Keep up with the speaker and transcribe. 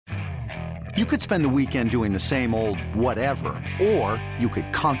You could spend the weekend doing the same old whatever, or you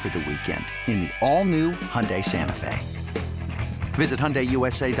could conquer the weekend in the all-new Hyundai Santa Fe. Visit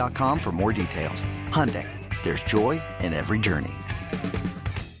HyundaiUSA.com for more details. Hyundai, there's joy in every journey.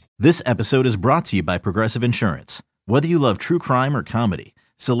 This episode is brought to you by Progressive Insurance. Whether you love true crime or comedy,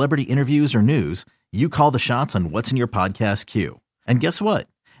 celebrity interviews or news, you call the shots on what's in your podcast queue. And guess what?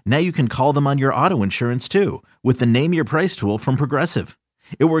 Now you can call them on your auto insurance too with the Name Your Price tool from Progressive.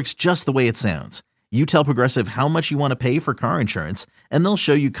 It works just the way it sounds. You tell Progressive how much you want to pay for car insurance, and they'll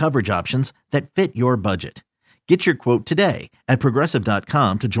show you coverage options that fit your budget. Get your quote today at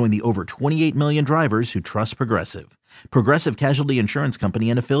Progressive.com to join the over 28 million drivers who trust Progressive. Progressive Casualty Insurance Company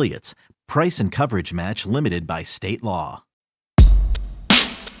and Affiliates. Price and coverage match limited by state law.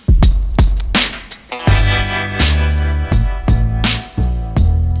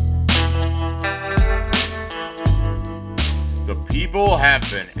 The people have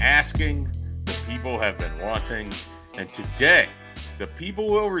been asking, the people have been wanting, and today the people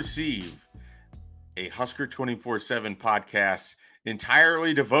will receive a Husker247 podcast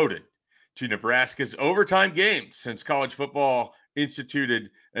entirely devoted to Nebraska's overtime games since college football instituted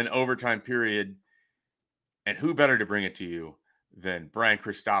an overtime period. And who better to bring it to you than Brian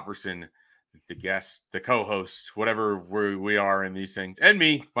Christopherson, the guest, the co-host, whatever we are in these things, and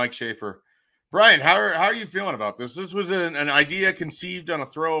me, Mike Schaefer. Brian, how are you feeling about this? This was an idea conceived on a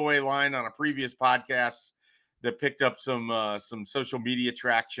throwaway line on a previous podcast that picked up some social media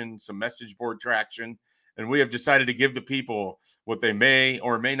traction, some message board traction, and we have decided to give the people what they may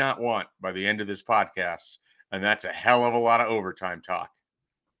or may not want by the end of this podcast, and that's a hell of a lot of overtime talk.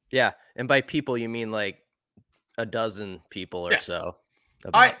 Yeah, and by people you mean like a dozen people or so.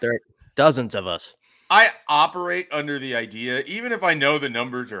 There are dozens of us. I operate under the idea, even if I know the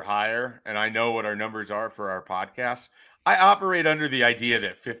numbers are higher and I know what our numbers are for our podcast, I operate under the idea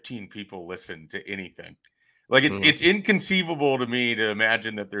that 15 people listen to anything. Like it's inconceivable to me to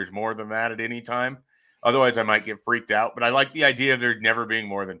imagine that there's more than that at any time. Otherwise, I might get freaked out. But I like the idea of there never being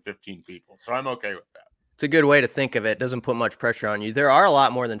more than 15 people. So I'm okay with that. It's a good way to think of it. It doesn't put much pressure on you. There are a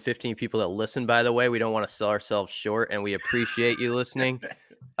lot more than 15 people that listen, by the way. We don't want to sell ourselves short, and we appreciate you listening.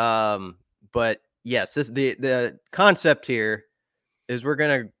 But yes, the concept here is we're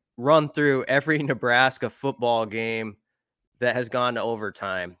going to run through every Nebraska football game that has gone to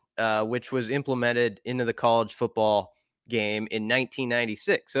overtime, which was implemented into the college football game in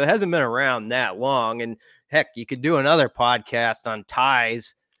 1996. So it hasn't been around that long. And heck, you could do another podcast on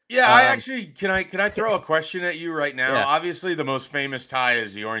ties. Yeah, I actually can I throw a question at you right now? Yeah. Obviously, the most famous tie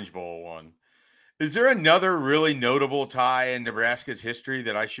is the Orange Bowl one. Is there another really notable tie in Nebraska's history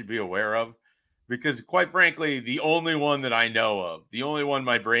that I should be aware of? Because quite frankly, the only one that I know of, the only one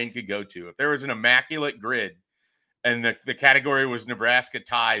my brain could go to, if there was an immaculate grid and the category was Nebraska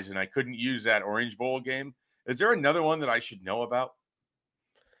ties and I couldn't use that Orange Bowl game, is there another one that I should know about?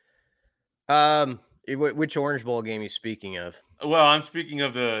 Which Orange Bowl game are you speaking of? Well, I'm speaking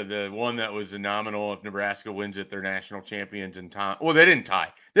of the one that was a nominal. If Nebraska wins it, they're national champions. And they didn't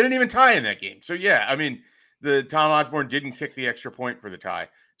tie. They didn't even tie in that game. So, yeah, I mean, the Tom Osborne didn't kick the extra point for the tie.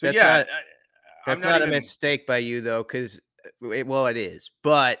 So, That's not a mistake by you, though, because, it is.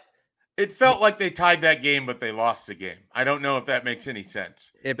 But it felt like they tied that game, but they lost the game. I don't know if that makes any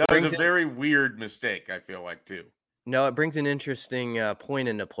sense. That was a very weird mistake, I feel like, too. No, it brings an interesting point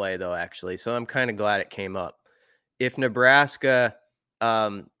into play, though, actually. So I'm kind of glad it came up. If Nebraska,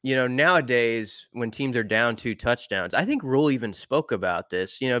 nowadays when teams are down 2 touchdowns, I think Rule even spoke about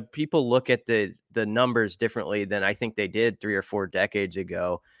this. People look at the numbers differently than I think they did 3 or 4 decades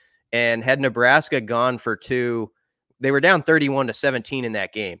ago. And had Nebraska gone for 2, they were down 31-17 in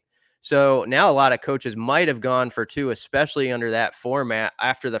that game. So now a lot of coaches might have gone for 2, especially under that format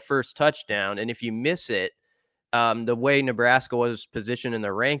after the first touchdown. And if you miss it, the way Nebraska was positioned in the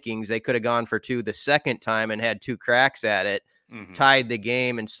rankings, they could have gone for 2 the second time and had 2 cracks at it, tied the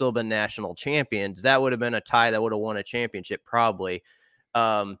game, and still been national champions. That would have been a tie that would have won a championship probably.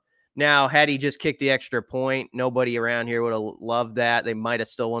 Now, had he just kicked the extra point, nobody around here would have loved that. They might have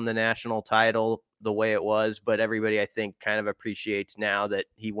still won the national title the way it was, but everybody, I think, kind of appreciates now that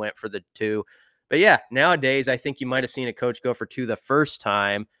he went for the 2. But yeah, nowadays, I think you might have seen a coach go for 2 the first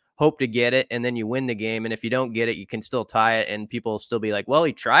time, hope to get it, and then you win the game. And if you don't get it, you can still tie it, and people will still be like, well,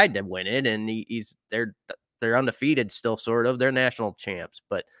 he tried to win it, and they're undefeated still, sort of. They're national champs.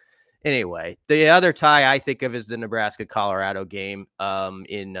 But anyway, the other tie I think of is the Nebraska-Colorado game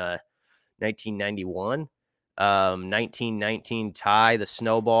in 1991. 1919 tie, the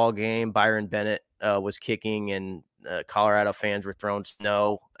snowball game. Byron Bennett was kicking, and Colorado fans were throwing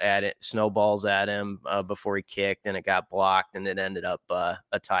snowballs at him before he kicked, and it got blocked, and it ended up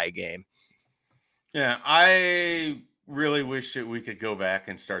a tie game. Yeah, I really wish that we could go back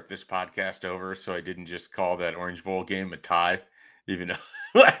and start this podcast over so I didn't just call that Orange Bowl game a tie, even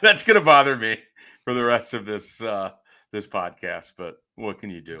though that's going to bother me for the rest of this podcast. But what can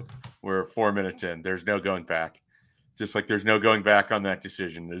you do? We're 4 minutes in. There's no going back. Just like there's no going back on that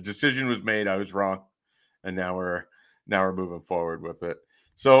decision. The decision was made. I was wrong, and now we're moving forward with it.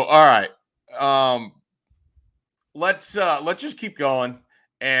 So, all right, let's just keep going.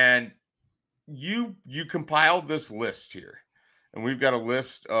 And you compiled this list here, and we've got a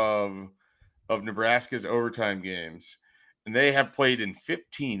list of Nebraska's overtime games, and they have played in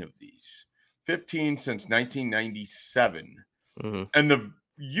 15 of these, 15 since 1997. Mm-hmm. And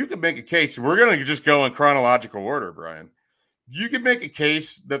you could make a case. We're going to just go in chronological order, Brian. You could make a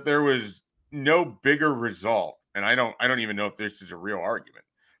case that there was no bigger result, and I don't even know if this is a real argument,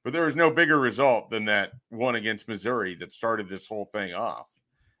 but there was no bigger result than that one against Missouri that started this whole thing off,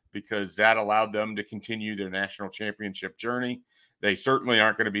 because that allowed them to continue their national championship journey. They certainly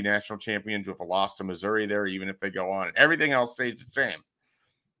aren't going to be national champions with a loss to Missouri there, even if they go on. And everything else stays the same.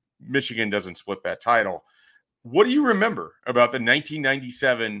 Michigan doesn't split that title. What do you remember about the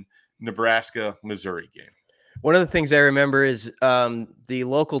 1997 Nebraska-Missouri game? One of the things I remember is the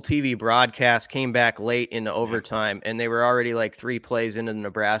local TV broadcast came back late into overtime, and they were already like 3 plays into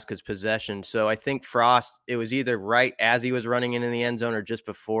Nebraska's possession. So I think Frost, it was either right as he was running into the end zone or just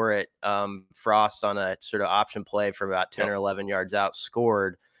before it, Frost on a sort of option play from about 10 or 11 yards out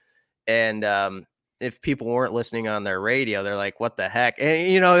scored. And if people weren't listening on their radio, they're like, what the heck?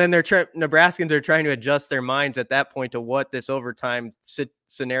 And, then Nebraskans are trying to adjust their minds at that point to what this overtime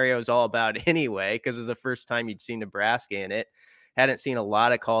scenario is all about anyway, because it was the first time you'd seen Nebraska in it. Hadn't seen a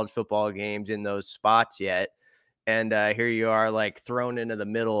lot of college football games in those spots yet. And here you are, like, thrown into the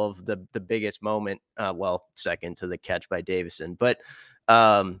middle of the biggest moment. Second to the catch by Davison. But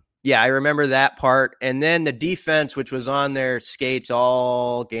yeah, I remember that part. And then the defense, which was on their skates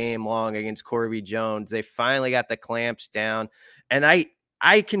all game long against Corby Jones, they finally got the clamps down. And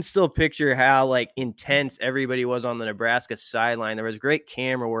I can still picture how, like, intense everybody was on the Nebraska sideline. There was great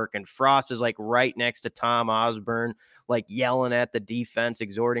camera work, and Frost is, like, right next to Tom Osborne, like, yelling at the defense,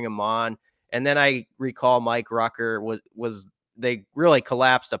 exhorting them on. And then I recall Mike Rucker was they really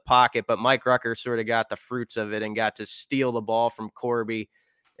collapsed a pocket, but Mike Rucker sort of got the fruits of it and got to steal the ball from Corby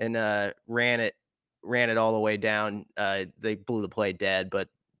and ran it all the way down. They blew the play dead, but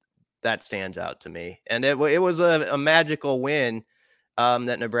that stands out to me. And it was a magical win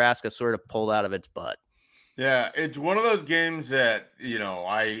that Nebraska sort of pulled out of its butt. Yeah, it's one of those games that,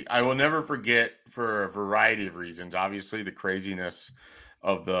 I will never forget for a variety of reasons. Obviously, the craziness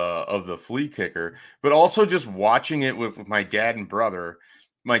of the flea kicker, but also just watching it with my dad and brother.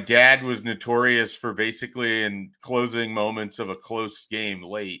 My dad was notorious for basically in closing moments of a close game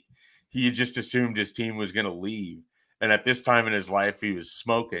late, he just assumed his team was going to leave. And at this time in his life, he was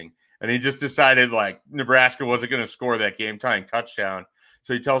smoking. And he just decided, like, Nebraska wasn't going to score that game-tying touchdown.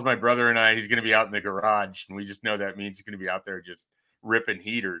 So he tells my brother and I he's going to be out in the garage. And we just know that means he's going to be out there just ripping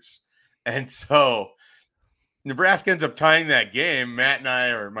heaters. And so Nebraska ends up tying that game. Matt and I,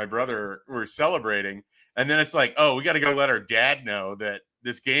 or my brother, were celebrating. And then it's like, oh, we got to go let our dad know that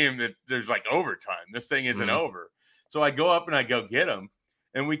this game, that there's like overtime. This thing isn't over. So I go up and I go get him,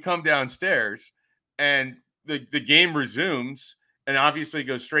 and we come downstairs, and the game resumes, and obviously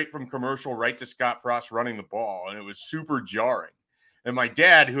goes straight from commercial right to Scott Frost running the ball, and it was super jarring. And my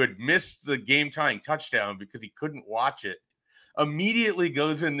dad, who had missed the game-tying touchdown because he couldn't watch it, immediately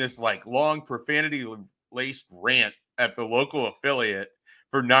goes in this like long profanity-laced rant at the local affiliate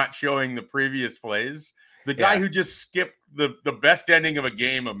for not showing the previous plays. The guy who just skipped the best ending of a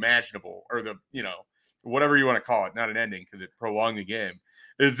game imaginable, or whatever you want to call it, not an ending because it prolonged the game,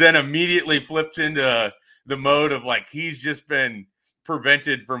 is then immediately flips into the mode of like he's just been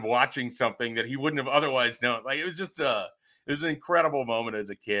prevented from watching something that he wouldn't have otherwise known. Like, it was just it was an incredible moment as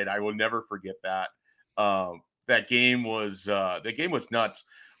a kid. I will never forget that. That game was nuts.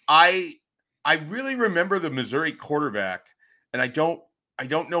 I really remember the Missouri quarterback, and I don't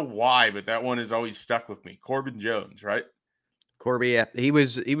know why, but that one has always stuck with me. Corbin Jones, right? Corby, yeah, he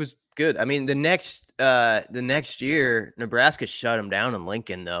was good. I mean, the next year, Nebraska shut him down in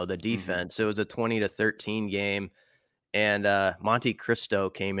Lincoln, though, the defense. It was a 20-13 game, and Monte Cristo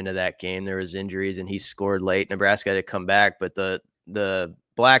came into that game. There was injuries, and he scored late. Nebraska had to come back, but the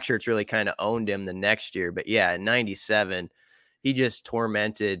Black Shirts really kind of owned him the next year. But yeah, in 97, he just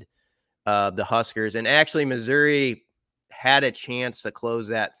tormented the Huskers. And actually, Missouri had a chance to close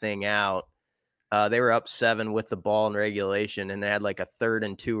that thing out. They were up 7 with the ball in regulation, and they had like a 3rd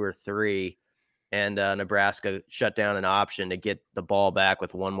and 2 or 3. and Nebraska shut down an option to get the ball back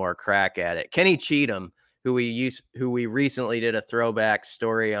with one more crack at it. Kenny Cheatham, who we recently did a throwback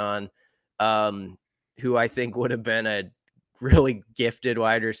story on, who I think would have been a really gifted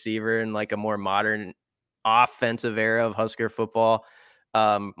wide receiver in like a more modern offensive era of Husker football,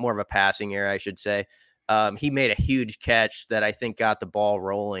 more of a passing era, I should say. He made a huge catch that I think got the ball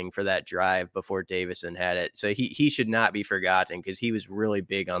rolling for that drive before Davison had it. So he should not be forgotten because he was really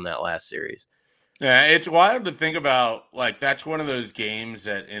big on that last series. Yeah, it's wild to think about. Like, that's one of those games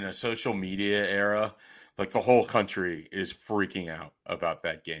that in a social media era, like the whole country is freaking out about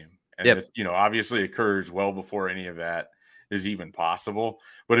that game. And this, obviously occurs well before any of that is even possible.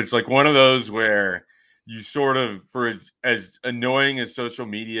 But it's like one of those where you sort of, for as annoying as social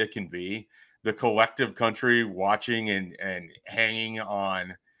media can be, the collective country watching and hanging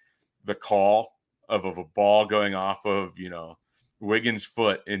on the call of a ball going off of, Wiggins'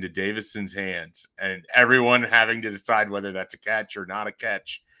 foot into Davison's hands, and everyone having to decide whether that's a catch or not a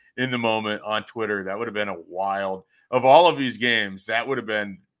catch in the moment on Twitter. That would have been a wild, of all of these games, that would have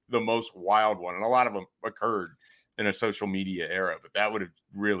been the most wild one. And a lot of them occurred in a social media era, but that would have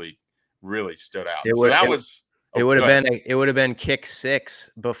really, really stood out. It would have been kick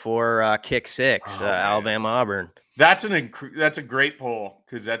six before kick six, Alabama Auburn. That's a great poll,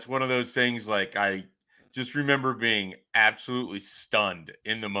 because that's one of those things. Like, I just remember being absolutely stunned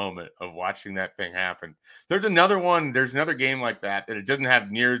in the moment of watching that thing happen. There's another game like that it doesn't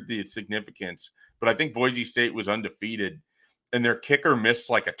have near the significance, but I think Boise State was undefeated and their kicker missed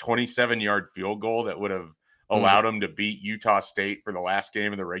like a 27-yard field goal that would have allowed them to beat Utah State for the last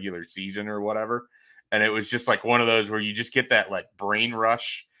game of the regular season or whatever. And it was just like one of those where you just get that like brain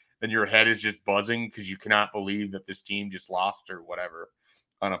rush and your head is just buzzing because you cannot believe that this team just lost or whatever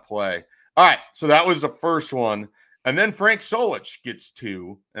on a play. All right, so that was the first one. And then Frank Solich gets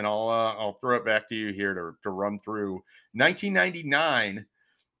two, and I'll throw it back to you here to run through 1999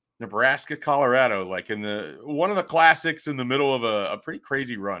 Nebraska, Colorado, like in one of the classics in the middle of a pretty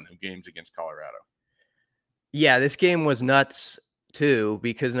crazy run of games against Colorado. Yeah, this game was nuts too,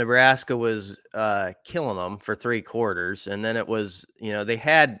 because Nebraska was killing them for 3 quarters, and then it was,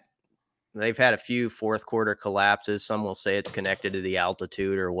 they've had a few fourth quarter collapses. Some will say it's connected to the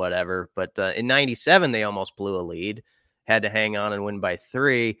altitude or whatever. But in 97, they almost blew a lead, had to hang on and win by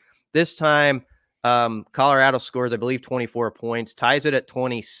 3. This time, Colorado scores, I believe, 24 points, ties it at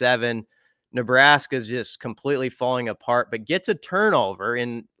 27. Nebraska's just completely falling apart, but gets a turnover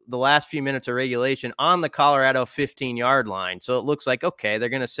in the last few minutes of regulation on the Colorado 15-yard line. So it looks like, okay, they're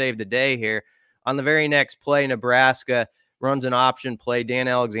going to save the day here. On the very next play, Nebraska runs an option play. Dan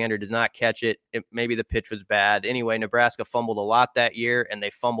Alexander does not catch it. Maybe the pitch was bad. Anyway, Nebraska fumbled a lot that year, and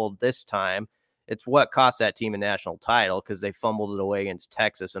they fumbled this time. It's what cost that team a national title, because they fumbled it away against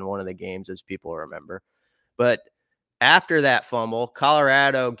Texas in one of the games, as people remember. But after that fumble,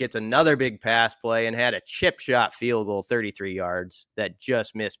 Colorado gets another big pass play and had a chip shot field goal, 33 yards, that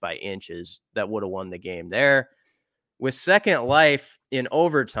just missed by inches, that would have won the game there. With second life in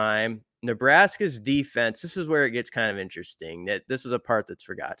overtime, Nebraska's defense, this is where it gets kind of interesting. That this is a part that's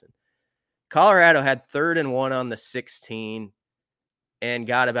forgotten. Colorado had 3rd and 1 on the 16 and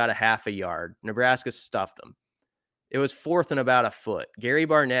got about a half a yard. Nebraska stuffed them. It was 4th and about a foot. Gary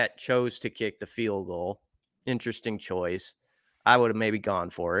Barnett chose to kick the field goal. Interesting choice. I would have maybe gone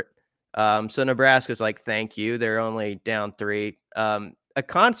for it. So Nebraska's like, thank you. They're only down 3. A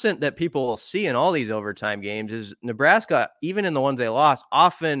constant that people will see in all these overtime games is Nebraska, even in the ones they lost,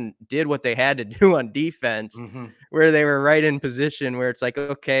 often did what they had to do on defense, where they were right in position where it's like,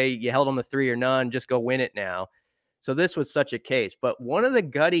 okay, you held them to 3 or none, just go win it now. So this was such a case. But one of the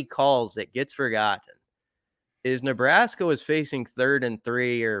gutty calls that gets forgotten is Nebraska was facing 3rd and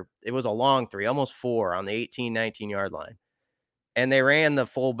 3, or it was a long 3, almost 4 on the 18, 19-yard line. And they ran the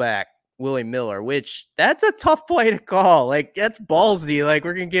fullback, Willie Miller, which that's a tough play to call. Like, that's ballsy. Like,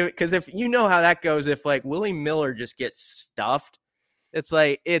 we're going to give it, because if you know how that goes, if like Willie Miller just gets stuffed, it's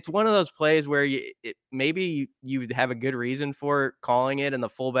like, it's one of those plays where maybe you have a good reason for calling it, and the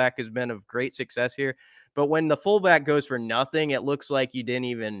fullback has been of great success here. But when the fullback goes for nothing, it looks like you didn't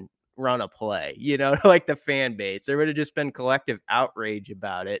even run a play, like the fan base. There would have just been collective outrage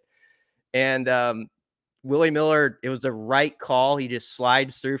about it. And Willie Miller, it was the right call. He just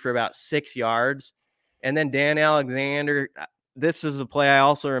slides through for about 6 yards. And then Dan Alexander, this is a play I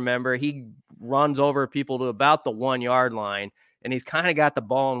also remember. He runs over people to about the 1 yard line, and he's kind of got the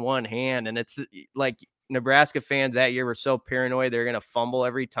ball in one hand. And it's like Nebraska fans that year were so paranoid they're going to fumble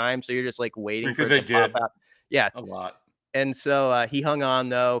every time. So you're just like waiting because for it to pop out. Yeah, a lot. And so he hung on,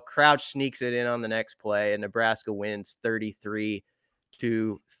 though. Crouch sneaks it in on the next play, and Nebraska wins 33-30.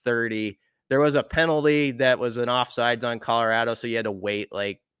 there was a penalty that was an offsides on Colorado, so you had to wait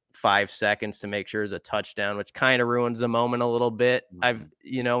like 5 seconds to make sure it's a touchdown, which kind of ruins the moment a little bit.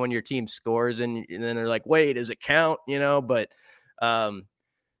 When your team scores and then they're like, wait, does it count? But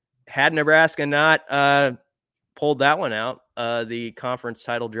had Nebraska not pulled that one out, the conference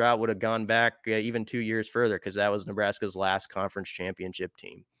title drought would have gone back even 2 years further, because that was Nebraska's last conference championship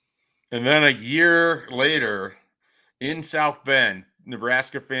team. And then a year later in South Bend,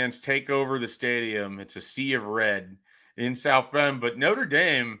 Nebraska fans take over the stadium. It's a sea of red in South Bend, but Notre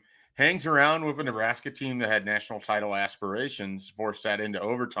Dame hangs around with a Nebraska team that had national title aspirations, forced that into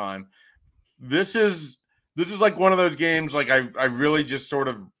overtime. This is like one of those games, like I really just sort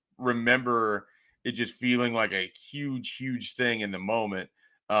of remember it just feeling like a huge thing in the moment.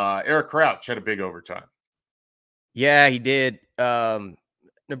 Eric Crouch had a big overtime. Yeah, he did.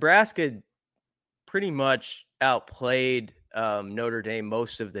 Nebraska pretty much outplayed Notre Dame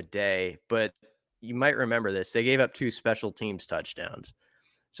most of the day, but you might remember this. They gave up 2 special teams touchdowns.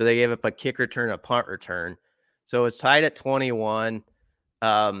 So they gave up a kick return, a punt return. So it's tied at 21.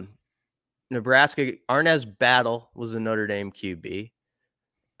 Nebraska, Arnaz Battle was the Notre Dame QB,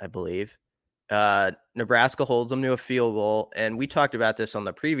 I believe. Nebraska holds them to a field goal. And we talked about this on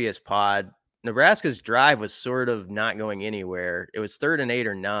the previous pod. Nebraska's drive was sort of not going anywhere. It was 3rd and 8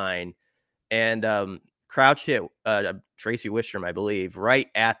 or 9. And Crouch hit Tracy Wistrom, I believe, right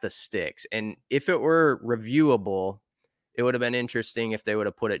at the sticks. And if it were reviewable, it would have been interesting if they would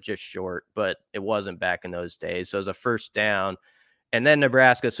have put it just short, but it wasn't back in those days. So it was a first down. And then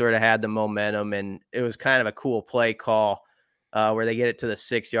Nebraska sort of had the momentum, and it was kind of a cool play call where they get it to the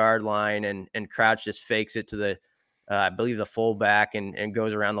 6-yard line, and Crouch just fakes it to the, I believe, the fullback, and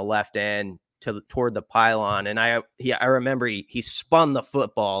goes around the left end toward the pylon. And I remember he spun the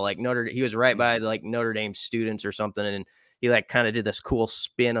football like he was right by like Notre Dame students or something, and he like kind of did this cool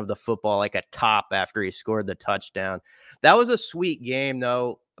spin of the football like a top after he scored the touchdown. That was a sweet game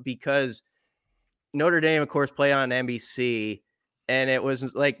though, because Notre Dame, of course, played on NBC, and it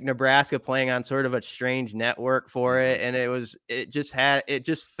was like Nebraska playing on sort of a strange network for it. And it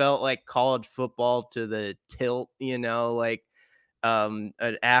just felt like college football to the tilt, like an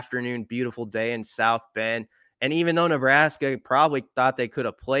afternoon, beautiful day in South Bend. And even though Nebraska probably thought they could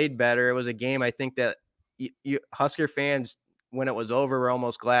have played better, it was a game I think that Husker fans, when it was over, were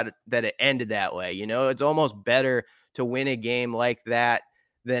almost glad that it ended that way. It's almost better to win a game like that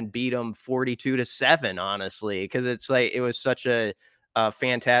than beat them 42-7, honestly, because it's like it was such a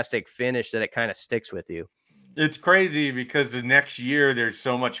fantastic finish that it kind of sticks with you. It's crazy because the next year there's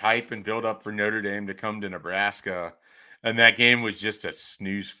so much hype and build up for Notre Dame to come to Nebraska, and that game was just a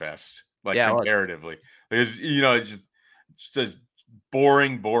snooze fest, comparatively. It's just a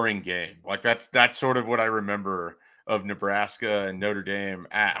boring game. Like that's sort of what I remember of Nebraska and Notre Dame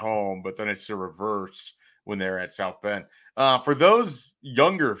at home, but then it's the reverse when they're at South Bend. For those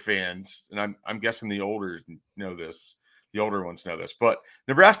younger fans, and I'm guessing the older ones know this, but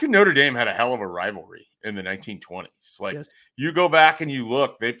Nebraska and Notre Dame had a hell of a rivalry in the 1920s. Like, yes. You go back and you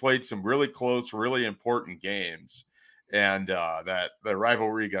look, they played some really close, really important games, and that the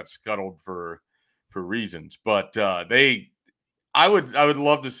rivalry got scuttled for reasons. But I would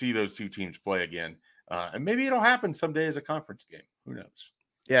love to see those two teams play again, and maybe it'll happen someday as a conference game. Who knows?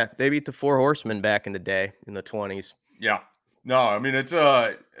 Yeah, they beat the Four Horsemen back in the day in the 20s. Yeah. No, I mean, it's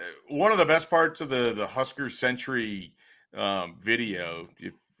one of the best parts of the Husker Century video,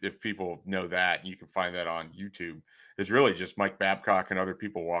 if people know that, and you can find that on YouTube, is really just Mike Babcock and other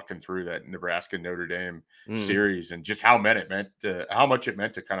people walking through that Nebraska Notre Dame series and just how much it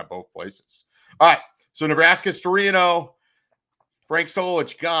meant to kind of both places. All right, so Nebraska's 3-0. Frank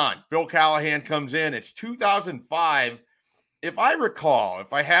Solich gone. Bill Callahan comes in. It's 2005. If I recall,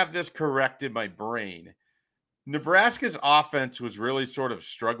 if I have this correct in my brain, Nebraska's offense was really sort of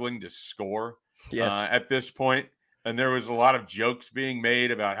struggling to score at this point. And there was a lot of jokes being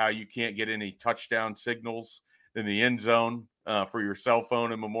made about how you can't get any touchdown signals in the end zone for your cell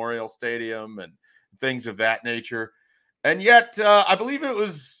phone in Memorial Stadium and things of that nature. And yet, I believe it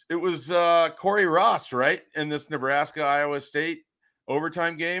was Corey Ross, right, in this Nebraska-Iowa State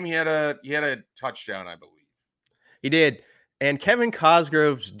overtime game. He had a touchdown, I believe. He did. And Kevin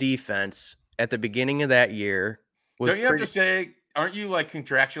Cosgrove's defense at the beginning of that year was have to say, aren't you like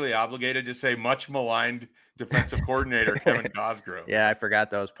contractually obligated to say much maligned defensive coordinator Kevin Cosgrove? Yeah, I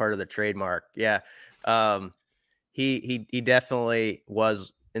forgot that was part of the trademark. Yeah. He definitely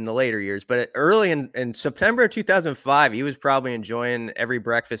was in the later years, but early in September of 2005, he was probably enjoying every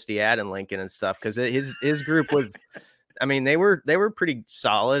breakfast he had in Lincoln and stuff, because his group was, I mean, they were pretty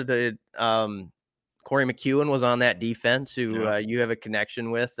solid. Corey McEwen was on that defense, who you have a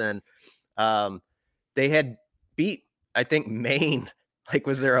connection with, and They had beat, I think, Maine, like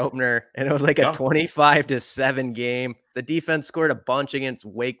was their opener, and it was like a 25-7 game. The defense scored a bunch against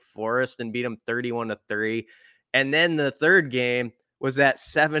Wake Forest and beat them 31-3. And then the third game was that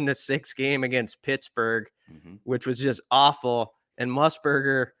 7-6 game against Pittsburgh, which was just awful. And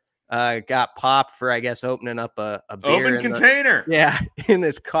Musburger got popped for, I guess, opening up a beer open container. In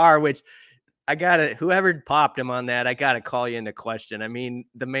this car, which whoever popped him on that, I got to call you into question. I mean,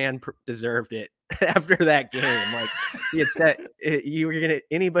 the man deserved it after that game. Like you were going to,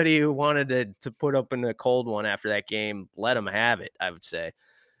 anybody who wanted to put up in a cold one after that game, let them have it, I would say.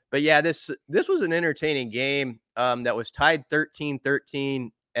 But yeah, this was an entertaining game that was tied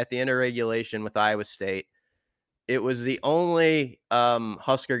 13-13 at the end of regulation with Iowa State. It was the only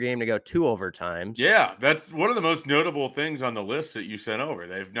Husker game to go 2 overtimes. Yeah, that's one of the most notable things on the list that you sent over.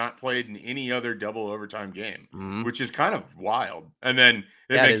 They've not played in any other double overtime game, which is kind of wild. And then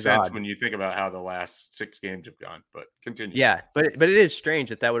it makes sense when you think about how the last 6 games have gone. But continue. Yeah, but it is strange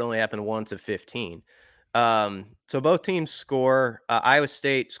that would only happen once of 15. So both teams score. Iowa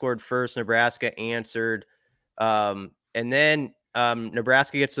State scored first. Nebraska answered. And then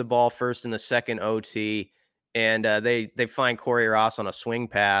Nebraska gets the ball first in the second OT. And they find Corey Ross on a swing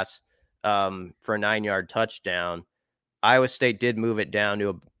pass for a 9-yard touchdown. Iowa State did move it down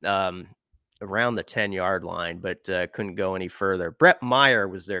to around the 10-yard line, but couldn't go any further. Brett Meyer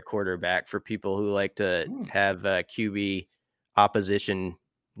was their quarterback, for people who like to have QB opposition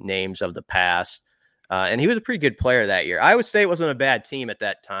names of the past. And he was a pretty good player that year. Iowa State wasn't a bad team at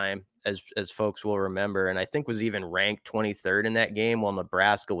that time, as folks will remember, and I think was even ranked 23rd in that game, while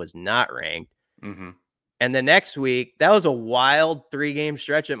Nebraska was not ranked. And the next week, that was a wild 3-game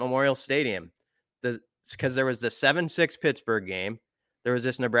stretch at Memorial Stadium. Because there was the 7-6 Pittsburgh game. There was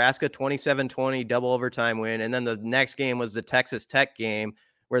this Nebraska 27-20 double overtime win. And then the next game was the Texas Tech game,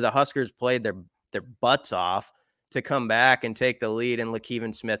 where the Huskers played their butts off to come back and take the lead. And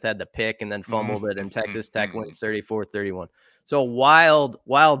LaKeven Smith had the pick and then fumbled it. And Texas Tech wins 34-31. So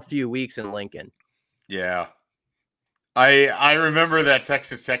wild few weeks in Lincoln. Yeah. I remember that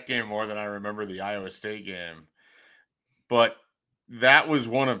Texas Tech game more than I remember the Iowa State game. But that was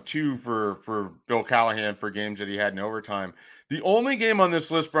one of 2 for Bill Callahan for games that he had in overtime. The only game on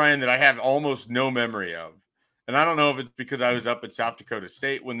this list, Brian, that I have almost no memory of, and I don't know if it's because I was up at South Dakota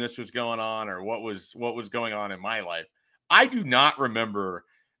State when this was going on or what was going on in my life. I do not remember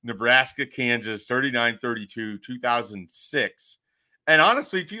Nebraska, Kansas, 39-32, 2006. And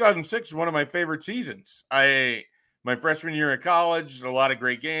honestly, 2006 is one of my favorite seasons. My freshman year in college, a lot of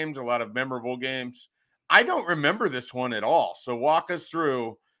great games, a lot of memorable games. I don't remember this one at all. So walk us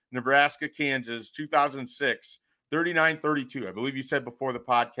through Nebraska, Kansas, 2006, 39-32. I believe you said before the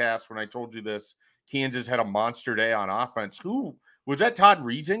podcast when I told you this, Kansas had a monster day on offense. Who was that? Todd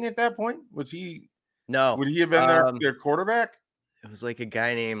Reesing at that point? Was he? No. Would he have been their quarterback? It was like a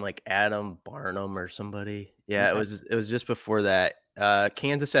guy named like Adam Barnum or somebody. Yeah, okay. It was just before that.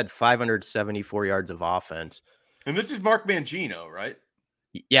 Kansas had 574 yards of offense. And this is Mark Mangino, right?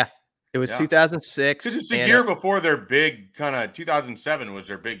 Yeah. It was 2006. Because it's the year before their big 2007 was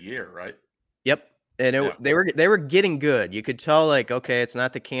their big year, right? Yep. And they were getting good. You could tell, like, okay, it's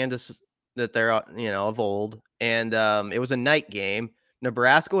not the Kansas that they're, of old. And it was a night game.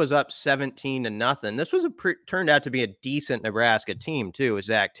 Nebraska was up 17-0. This was turned out to be a decent Nebraska team too, with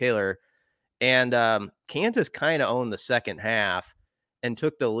Zach Taylor. And Kansas kind of owned the second half and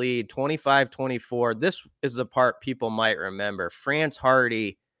took the lead 25-24. This is the part people might remember. France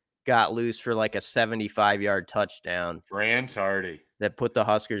Hardy got loose for like a 75-yard touchdown. France Hardy. That put the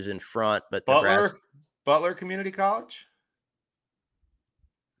Huskers in front. But Butler Community College?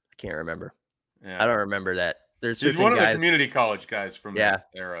 I can't remember. Yeah. I don't remember that. He's one of the community college guys from that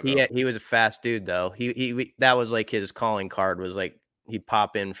era. He was a fast dude, though. He that was like his calling card, was like he'd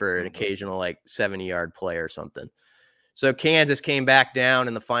pop in for an occasional like 70-yard play or something. So Kansas came back down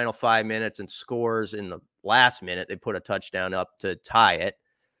in the final 5 minutes and scores in the last minute. They put a touchdown up to tie it.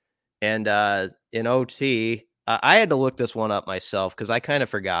 And in OT, I had to look this one up myself because I kind of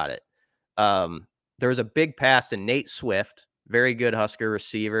forgot it. There was a big pass to Nate Swift, very good Husker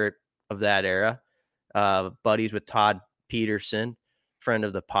receiver of that era, buddies with Todd Peterson, friend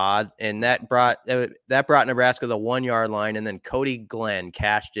of the pod, and that brought Nebraska the 1-yard line, and then Cody Glenn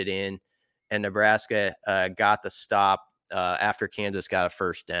cashed it in, and Nebraska got the stop after Kansas got a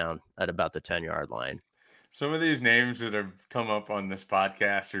first down at about the 10-yard line. Some of these names that have come up on this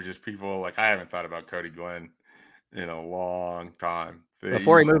podcast are just people like, I haven't thought about Cody Glenn in a long time.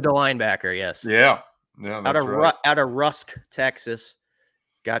 Before he moved to linebacker, yes. Yeah. Out of Rusk, Texas,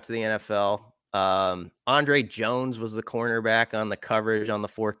 got to the NFL. Andre Jones was the cornerback on the coverage on the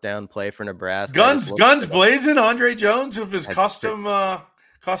 4th down play for Nebraska. Guns blazing, Andre Jones with his custom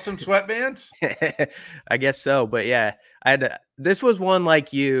sweatbands. I guess so, but yeah, this was one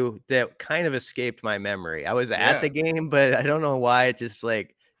like you that kind of escaped my memory. I was at the game, but I don't know why. It just it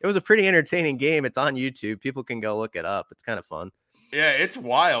was a pretty entertaining game. It's on YouTube. People can go look it up. It's kind of fun. Yeah, it's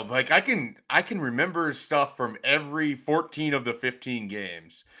wild. Like I can remember stuff from every 14 of the 15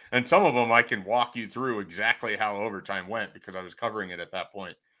 games. And some of them I can walk you through exactly how overtime went because I was covering it at that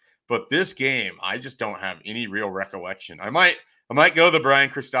point. But this game, I just don't have any real recollection. I might go the Brian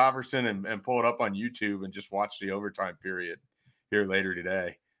Christopherson and pull it up on YouTube and just watch the overtime period here later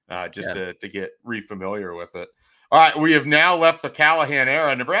today, to get re-familiar with it. All right, we have now left the Callahan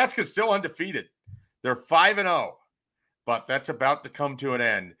era. Nebraska's still undefeated. They're 5-0. But that's about to come to an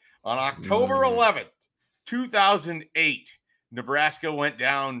end. On October 11th, 2008, Nebraska went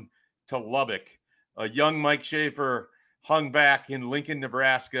down to Lubbock. A young Mike Schaefer hung back in Lincoln,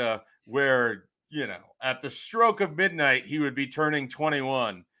 Nebraska, where, at the stroke of midnight, he would be turning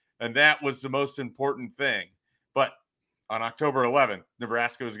 21. And that was the most important thing. But on October 11th,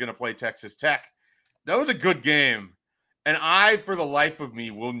 Nebraska was going to play Texas Tech. That was a good game. And I, for the life of me,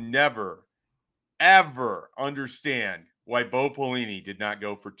 will never, ever understand why Bo Pelini did not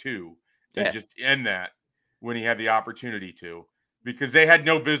go for 2 and just end that when he had the opportunity to, because they had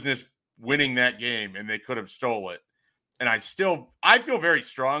no business winning that game and they could have stole it. And I feel very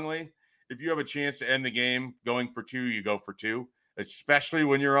strongly, if you have a chance to end the game going for 2, you go for 2, especially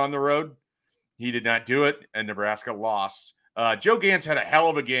when you're on the road. He did not do it, and Nebraska lost. Joe Gantz had a hell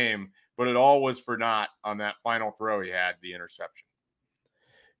of a game, but it all was for naught on that final throw. He had the interception.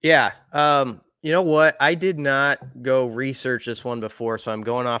 Yeah. You know what? I did not go research this one before, so I'm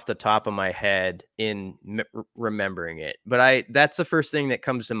going off the top of my head in remembering it. But that's the first thing that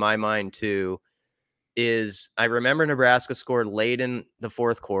comes to my mind too, is I remember Nebraska scored late in the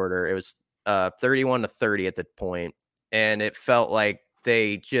 4th quarter. It was 31-30 at the point, and it felt like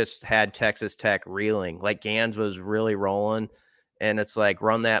they just had Texas Tech reeling. Like Gans was really rolling, and it's like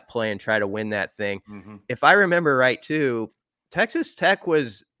run that play and try to win that thing. Mm-hmm. If I remember right too, Texas Tech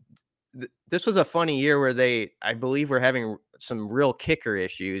this was a funny year where I believe were having some real kicker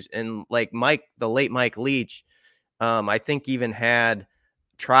issues. And like the late Mike Leach, I think even had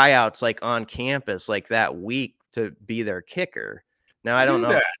tryouts like on campus like that week to be their kicker. Now, I don't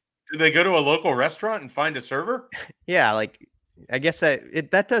know. Did they go to a local restaurant and find a server? Yeah. Like, I guess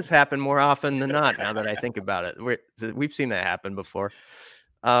that does happen more often than not. Now that I think about it, we've seen that happen before.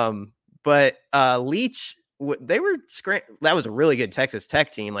 But Leach, that was a really good Texas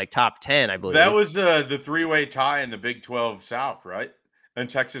Tech team, like top 10, I believe. That was the 3-way tie in the Big 12 South, right? And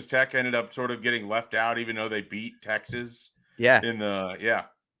Texas Tech ended up sort of getting left out, even though they beat Texas. Yeah.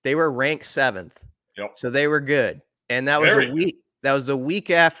 They were ranked 7th. Yep. So they were good. And that was a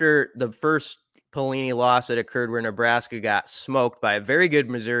week after the first Pelini loss that occurred, where Nebraska got smoked by a very good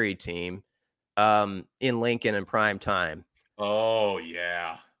Missouri team in Lincoln in prime time. Oh,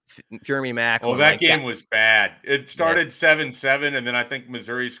 yeah. Jeremy Macklin. Oh, that game was bad. It started 7-7, and then I think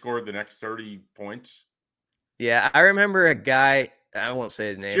Missouri scored the next 30 points. Yeah, I remember a guy, I won't say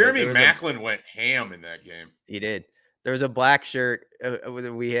his name. Jeremy Macklin went ham in that game. He did. There was a black shirt. I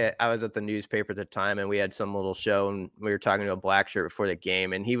was at the newspaper at the time, and we had some little show, and we were talking to a black shirt before the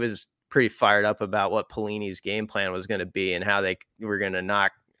game, and he was pretty fired up about what Pelini's game plan was going to be and how they were going to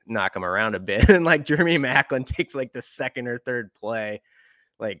knock him around a bit. And like Jeremy Macklin takes like the 2nd or 3rd play,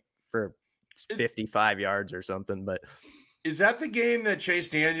 like for 55 yards or something. But is that the game that Chase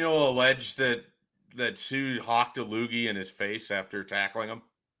Daniel alleged that Sue hawked a loogie in his face after tackling him?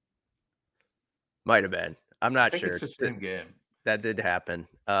 Might have been. I'm not sure. It's the same game. That did happen.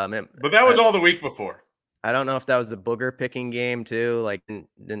 But that was all the week before. I don't know if that was the booger picking game too. Like,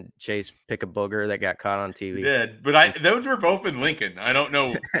 didn't Chase pick a booger that got caught on TV? He did, but those were both in Lincoln. I don't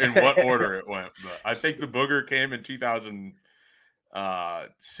know in what order it went, but I think the booger came in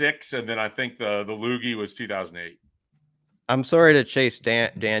 2006, and then I think the loogie was 2008. I'm sorry to Chase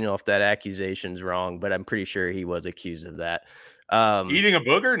Daniel if that accusation's wrong, but I'm pretty sure he was accused of that. Eating a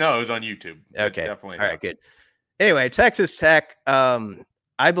booger? No, it was on YouTube. Okay, definitely. All right, good. Anyway, Texas Tech.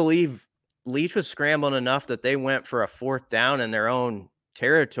 I believe Leach was scrambling enough that they went for a 4th down in their own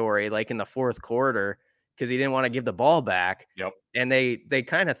territory, like in the 4th quarter, because he didn't want to give the ball back. Yep. And they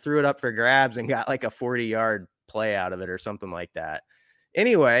kind of threw it up for grabs and got like a 40-yard play out of it or something like that.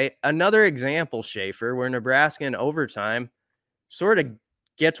 Anyway, another example, Schaefer, where Nebraska in overtime sort of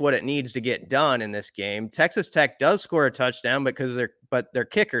gets what it needs to get done in this game. Texas Tech does score a touchdown but their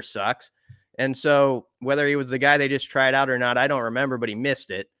kicker sucks. And so whether he was the guy they just tried out or not, I don't remember, but he missed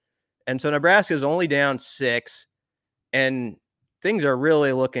it. And so Nebraska's only down 6, and things are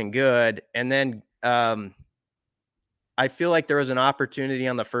really looking good. And then I feel like there was an opportunity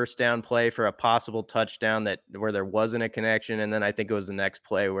on the first down play for a possible touchdown where there wasn't a connection. And then I think it was the next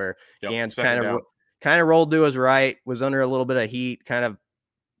play where Gans kind of rolled to his right, was under a little bit of heat, kind of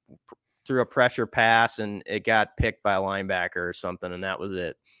threw a pressure pass, and it got picked by a linebacker or something. And that was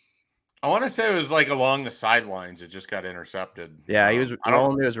it. I want to say it was like along the sidelines. It just got intercepted. Yeah, he was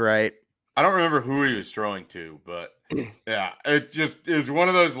rolling to his right. I don't remember who he was throwing to, but yeah, it was one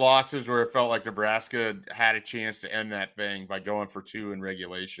of those losses where it felt like Nebraska had a chance to end that thing by going for 2 in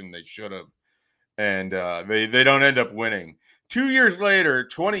regulation. They should have, and they don't end up winning. 2 years later,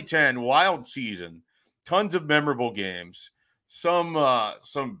 2010, wild season, tons of memorable games, some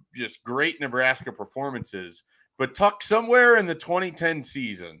just great Nebraska performances, but tucked somewhere in the 2010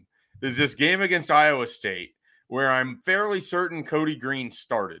 season is this game against Iowa State where I'm fairly certain Cody Green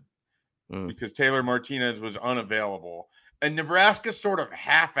started. Because Taylor Martinez was unavailable. And Nebraska sort of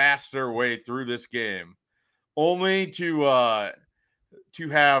half-assed their way through this game, only to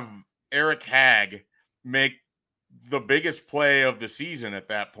have Eric Hagg make the biggest play of the season at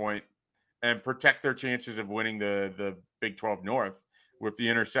that point and protect their chances of winning the Big 12 North with the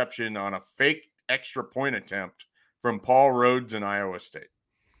interception on a fake extra point attempt from Paul Rhodes in Iowa State.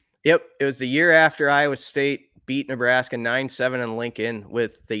 Yep, it was the year after Iowa State beat Nebraska 9-7 in Lincoln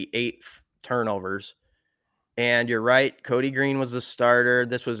with the 8th turnovers. And you're right, Cody Green was the starter.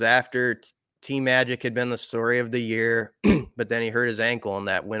 This was after Team Magic had been the story of the year, but then he hurt his ankle in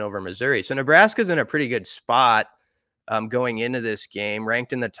that win over Missouri. So Nebraska's in a pretty good spot going into this game,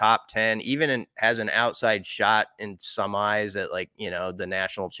 ranked in the top 10, even has an outside shot in some eyes at the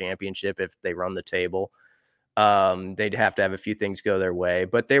national championship if they run the table. They'd have to have a few things go their way,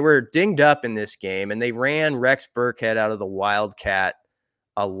 but they were dinged up in this game, and they ran Rex Burkhead out of the Wildcat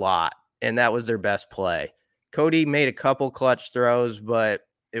a lot, and that was their best play. Cody made a couple clutch throws, but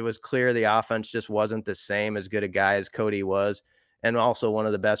it was clear the offense just wasn't the same as good a guy as Cody was. And also one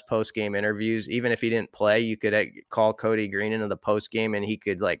of the best post-game interviews. Even if he didn't play, you could call Cody Green into the post-game and he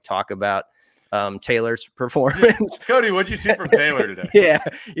could talk about Taylor's performance. Cody, what'd you see from Taylor today? Yeah,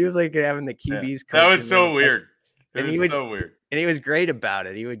 he was having the QBs. Yeah. That was so weird. It was so weird. And he was great about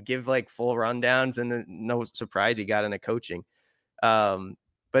it. He would give full rundowns, and no surprise he got into coaching.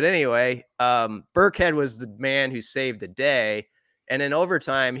 But anyway, Burkhead was the man who saved the day. And in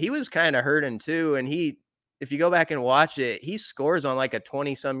overtime, he was kind of hurting too. And if you go back and watch it, he scores on a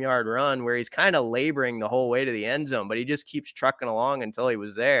 20-some yard run where he's kind of laboring the whole way to the end zone, but he just keeps trucking along until he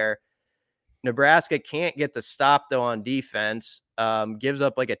was there. Nebraska can't get the stop, though, on defense, gives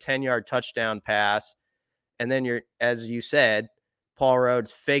up a 10-yard touchdown pass. And then as you said, Paul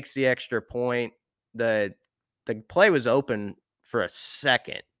Rhodes fakes the extra point. The play was open for a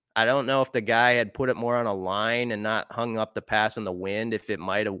second. I don't know if the guy had put it more on a line and not hung up the pass in the wind, if it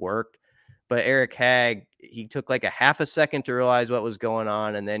might have worked. But Eric Hagg, he took a half a second to realize what was going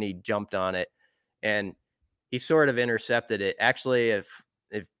on, and then he jumped on it, and he sort of intercepted it. Actually, if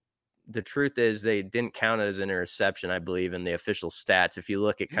the truth is, they didn't count it as an interception, I believe, in the official stats. If you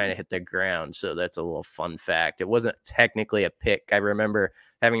look, it kind of hit the ground, so that's a little fun fact. It wasn't technically a pick. I remember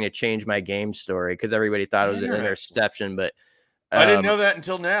having to change my game story because everybody thought it was an interception, but I didn't know that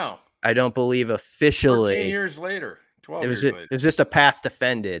until now. I don't believe officially. 14 years later. 12 years later. It was just a pass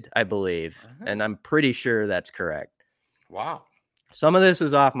defended, I believe. And I'm pretty sure that's correct. Wow. Some of this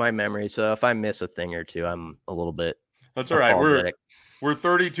is off my memory, so if I miss a thing or two, I'm a little bit. That's all right. We're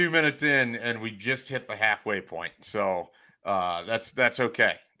 32 minutes in, and we just hit the halfway point. So that's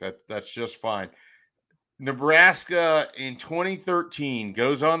okay. That's just fine. Nebraska in 2013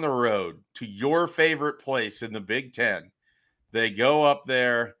 goes on the road to your favorite place in the Big Ten. They go up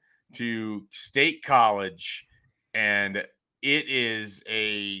there to State College, and it is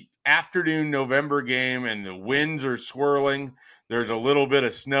a afternoon November game, and the winds are swirling. There's a little bit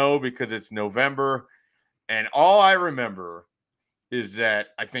of snow because it's November. And all I remember is that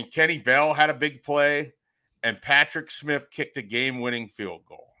I think Kenny Bell had a big play, and Patrick Smith kicked a game-winning field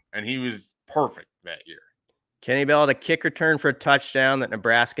goal, and he was perfect that year. Kenny Bell had a kick return for a touchdown that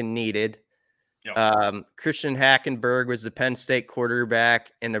Nebraska needed. Yep. Christian Hackenberg was the Penn State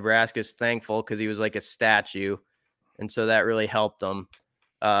quarterback, and Nebraska's thankful because he was like a statue, and so that really helped them.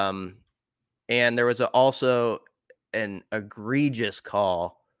 And there was also an egregious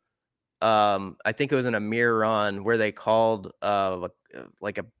call. I think it was an Amir run where they called a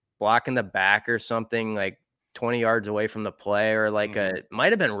block in the back or something 20 yards away from the play, or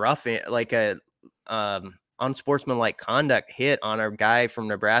might have been roughing, unsportsmanlike conduct hit on a guy from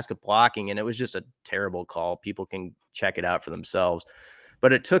Nebraska blocking, and it was just a terrible call. People can check it out for themselves.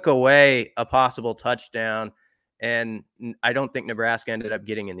 but it took away a possible touchdown. And I don't think Nebraska ended up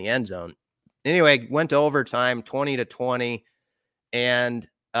getting in the end zone. Anyway, went to overtime, 20-20, and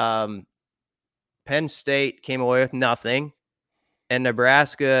Penn State came away with nothing. And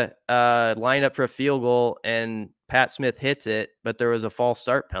Nebraska lined up for a field goal, and Pat Smith hits it, but there was a false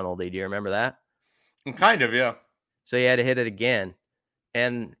start penalty. Do you remember that? Kind of, yeah. So he had to hit it again.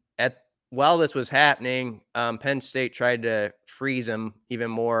 And while this was happening, Penn State tried to freeze him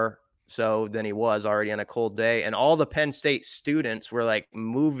even more so than he was already on a cold day. And all the Penn State students were like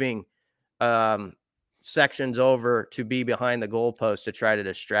moving sections over to be behind the goalpost to try to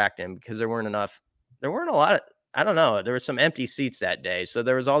distract him because there weren't a lot of, I don't know, there were some empty seats that day. So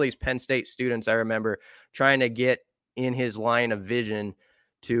there was all these Penn State students, I remember, trying to get in his line of vision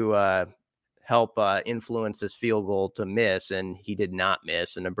to help influence this field goal to miss, and he did not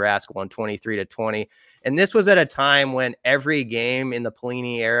miss, and Nebraska won 23-20. And this was at a time when every game in the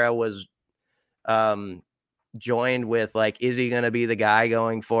Pelini era was joined with like, is he going to be the guy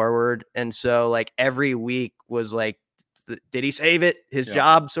going forward? And so like every week was like, did he save it? His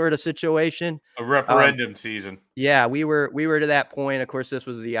job sort of situation. A referendum season. Yeah, we were to that point. Of course, this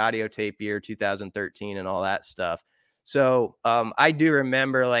was the audio tape year, 2013, and all that stuff. So I do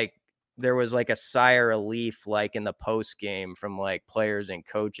remember like there was like a sigh of relief, like in the post game from like players and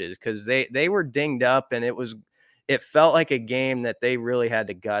coaches, because they were dinged up, and it felt like a game that they really had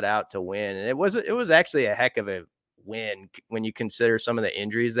to gut out to win. And it was actually a heck of a win when you consider some of the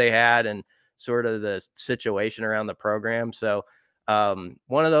injuries they had and sort of the situation around the program. So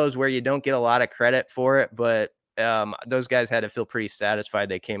one of those where you don't get a lot of credit for it, but those guys had to feel pretty satisfied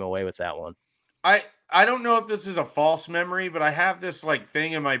they came away with that one. I don't know if this is a false memory, but I have this like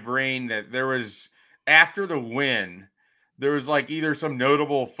thing in my brain that there was, after the win, there was like either some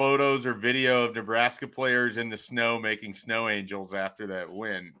notable photos or video of Nebraska players in the snow making snow angels after that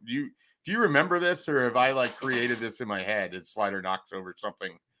win. Do you remember this, or have I like created this in my head? And Slider knocks over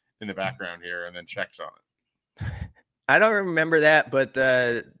something in the background here and then checks on it. I don't remember that, but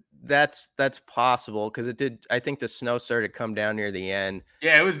that's possible because it did. I think the snow started to come down near the end.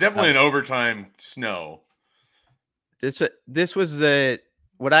 Yeah, it was definitely an overtime snow. This was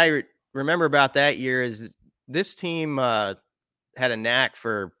what I remember about that year is this team had a knack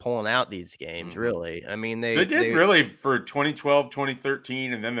for pulling out these games. Really, I mean they did really for 2012,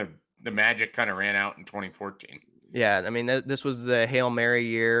 2013, and then the magic kind of ran out in 2014. Yeah, I mean, this was the Hail Mary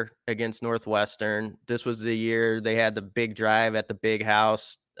year against Northwestern. This was the year they had the big drive at the big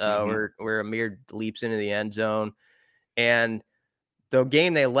house where Amir leaps into the end zone. And the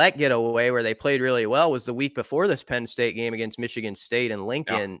game they let get away where they played really well was the week before this Penn State game against Michigan State in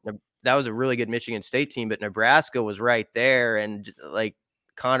Lincoln. Yeah. That was a really good Michigan State team, but Nebraska was right there. And like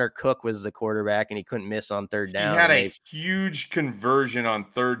Connor Cook was the quarterback, and he couldn't miss on third down. He had a huge conversion on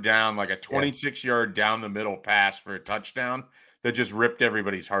third down, like a 26-yard down the middle pass for a touchdown that just ripped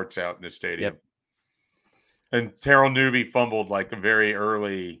everybody's hearts out in the stadium. Yep. And Terrell Newby fumbled like a very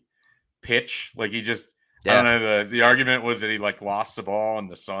early pitch. Like he just, I don't know, the argument was that he like lost the ball in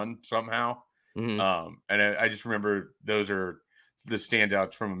the sun somehow. Mm-hmm. And I just remember those are the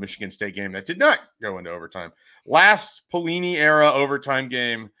standouts from a Michigan State game that did not go into overtime. Last Pelini era overtime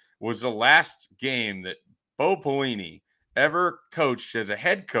game was the last game that Bo Pelini ever coached as a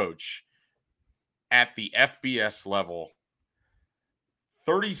head coach at the FBS level.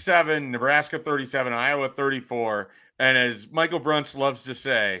 37, Nebraska 37, Iowa 34. And as Michael Brunts loves to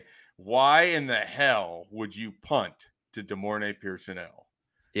say, why in the hell would you punt to DeMornay Pearson-L?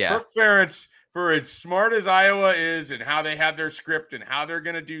 Yeah. Kirk Ferentz, for as smart as Iowa is and how they have their script and how they're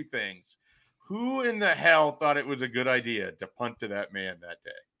going to do things, who in the hell thought it was a good idea to punt to that man that day?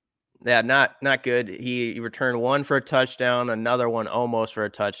 Yeah, not good. He returned one for a touchdown, another one almost for a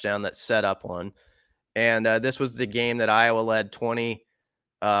touchdown that set up one. And this was the game that Iowa led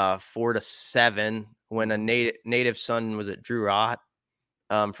 24-7 when a native son, was it Drew Ott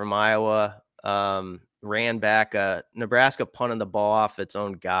from Iowa, ran back. Nebraska punted the ball off its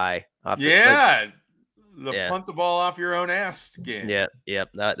own guy. Punt the ball off your own ass game. Yeah,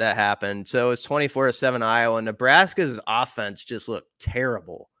 that happened. So it's 24-7 Iowa. Nebraska's offense just looked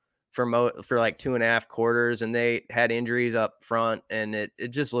terrible for like 2.5 quarters, and they had injuries up front, and it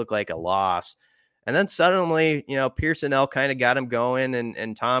just looked like a loss. And then suddenly, Pearson-L kind of got him going,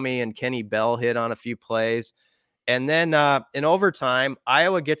 and Tommy and Kenny Bell hit on a few plays. And then in overtime,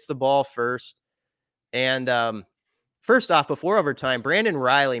 Iowa gets the ball first. And first off, before overtime, Brandon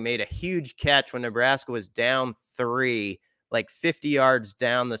Riley made a huge catch when Nebraska was down 3, like 50 yards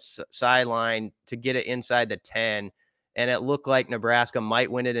down the sideline to get it inside the 10. And it looked like Nebraska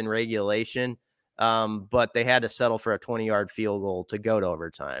might win it in regulation. but they had to settle for a 20-yard field goal to go to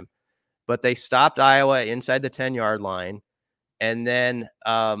overtime. But they stopped Iowa inside the 10-yard line, and then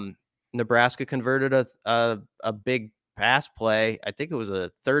Nebraska converted a big pass play. I think it was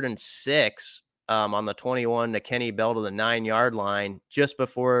a 3rd and 6 on the 21 to Kenny Bell to the 9-yard line. Just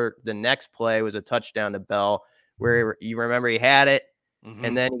before the next play was a touchdown to Bell, where you remember he had it,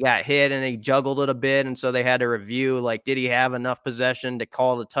 and then he got hit and he juggled it a bit. And so they had to review, like, did he have enough possession to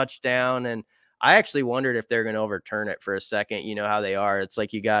call the touchdown? And I actually wondered if they're going to overturn it for a second. You know how they are. It's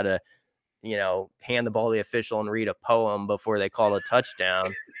like you got to, hand the ball to the official and read a poem before they call a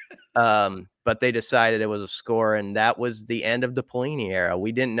touchdown. But they decided it was a score, and that was the end of the Pelini era.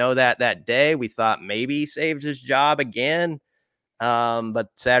 We didn't know that day. We thought maybe he saved his job again. But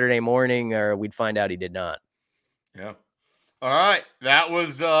Saturday morning, we'd find out he did not. Yeah. All right. That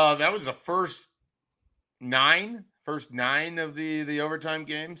was the first nine of the overtime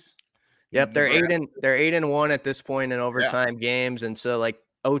games. Yep, they're 8-1 at this point in overtime games, and so like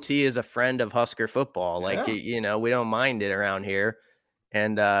OT is a friend of Husker football. Like we don't mind it around here,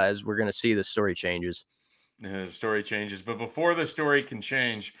 and as we're gonna see, the story changes. The story changes, but before the story can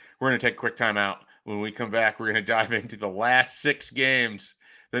change, we're gonna take a quick time out. When we come back, we're gonna dive into the last 6 games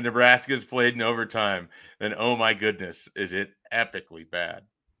that Nebraska's played in overtime, and oh my goodness, is it epically bad.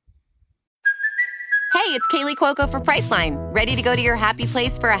 Hey, it's Kaylee Cuoco for Priceline. Ready to go to your happy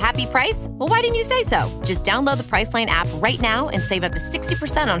place for a happy price? Well, why didn't you say so? Just download the Priceline app right now and save up to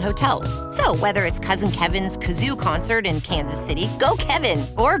 60% on hotels. So whether it's Cousin Kevin's Kazoo Concert in Kansas City, go Kevin,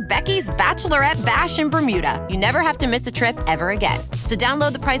 or Becky's Bachelorette Bash in Bermuda, you never have to miss a trip ever again. So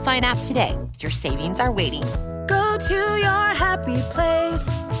download the Priceline app today. Your savings are waiting. Go to your happy place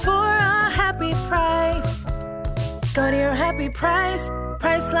for a happy price. Go to your happy price,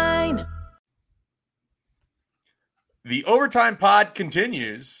 Priceline. The overtime pod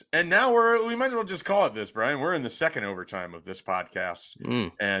continues, and now we might as well just call it this, Brian. We're in the second overtime of this podcast,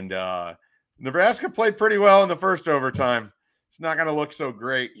 and Nebraska played pretty well in the first overtime. It's not going to look so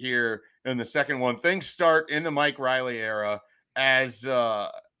great here in the second one. Things start in the Mike Riley era. As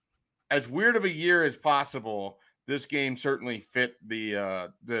weird of a year as possible, this game certainly fit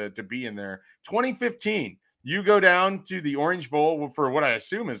to be in there. 2015, you go down to the Orange Bowl for what I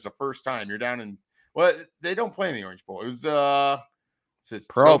assume is the first time. You're down in. Well, they don't play in the Orange Bowl. It was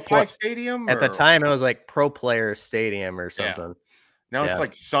SoFi Stadium? At the time, it was like Pro Player Stadium or something. Yeah. Now it's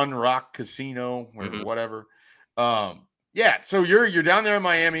like Sun Rock Casino or whatever. So you're down there in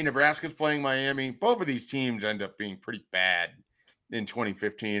Miami. Nebraska's playing Miami. Both of these teams end up being pretty bad in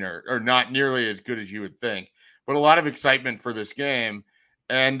 2015 or not nearly as good as you would think. But a lot of excitement for this game.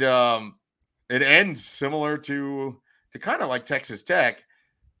 And it ends similar to kind of like Texas Tech.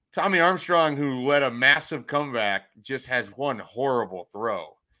 Tommy Armstrong, who led a massive comeback, just has one horrible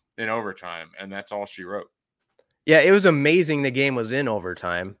throw in overtime, and that's all she wrote. Yeah, it was amazing the game was in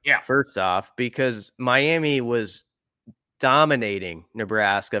overtime, first off, because Miami was dominating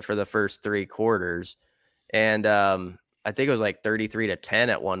Nebraska for the first 3 quarters, and I think it was like 33-10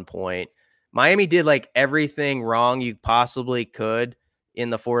 at one point. Miami did like everything wrong you possibly could in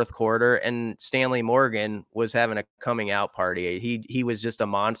the fourth quarter, and Stanley Morgan was having a coming out party. He was just a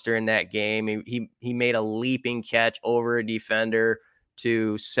monster in that game. He made a leaping catch over a defender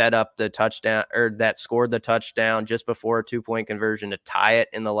to set up the touchdown, or that scored the touchdown just before a 2-point conversion to tie it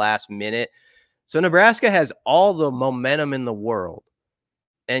in the last minute. So Nebraska has all the momentum in the world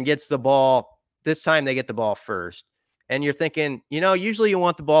and gets the ball. This time they get the ball first. And you're thinking, usually you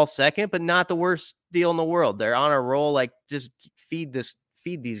want the ball second, but not the worst deal in the world. They're on a roll. Like, just feed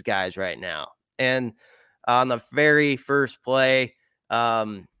these guys right now. And on the very first play,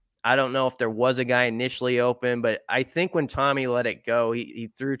 I don't know if there was a guy initially open, but I think when Tommy let it go, he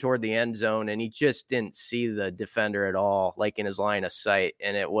threw toward the end zone and he just didn't see the defender at all, like in his line of sight.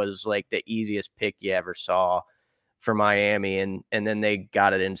 And it was like the easiest pick you ever saw for Miami. And then they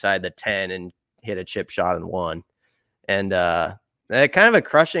got it inside the 10 and hit a chip shot and won. And kind of a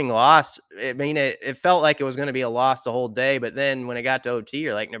crushing loss. I mean, it felt like it was going to be a loss the whole day, but then when it got to OT,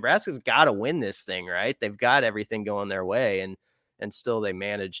 you're like, Nebraska's got to win this thing, right? They've got everything going their way, and still they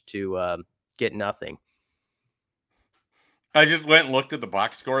managed to get nothing. I just went and looked at the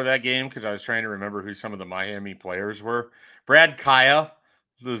box score of that game because I was trying to remember who some of the Miami players were. Brad Kaya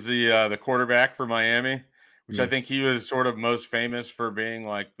was the quarterback for Miami, which I think he was sort of most famous for being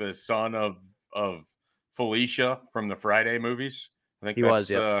like the son of Felicia from the Friday movies. I think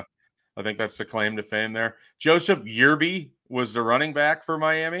I think that's the claim to fame there. Joseph Yerby was the running back for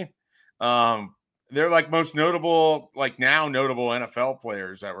Miami. They're like most notable, like now notable NFL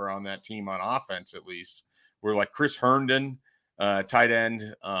players that were on that team on offense, at least, were like Chris Herndon, tight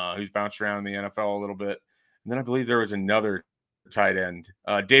end who's bounced around in the NFL a little bit. And then I believe there was another tight end.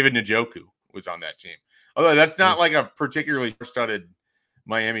 David Njoku was on that team. Although that's not like a particularly studded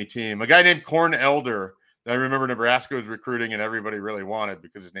Miami team. A guy named Corn Elder that I remember Nebraska was recruiting and everybody really wanted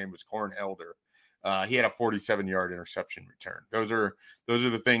because his name was Corn Elder. He had a 47-yard interception return. Those are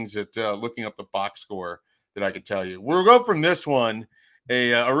the things that looking up the box score that I could tell you. We'll go from this one,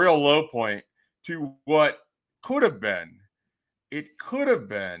 a real low point, to what could have been. It could have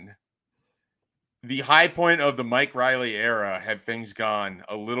been the high point of the Mike Riley era had things gone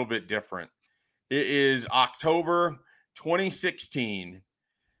a little bit different. It is October 2016.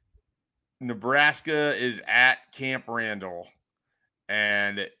 Nebraska is at Camp Randall,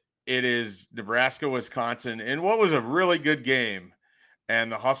 and it is Nebraska-Wisconsin in what was a really good game.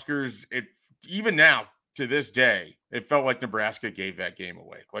 And the Huskers, even now to this day, it felt like Nebraska gave that game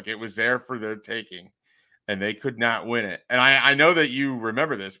away. Like it was there for their taking, and they could not win it. And I know that you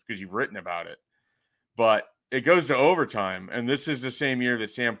remember this because you've written about it, but it goes to overtime. And this is the same year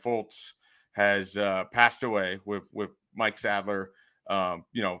that Sam Foltz has passed away with Mike Sadler,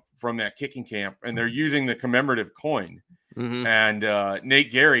 from that kicking camp, and they're using the commemorative coin. Mm-hmm. And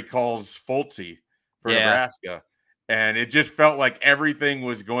Nate Gary calls Foltzy for Nebraska. And it just felt like everything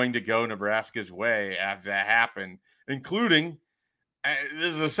was going to go Nebraska's way as that happened, including,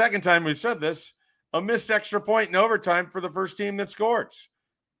 this is the second time we've said this, a missed extra point in overtime for the first team that scores.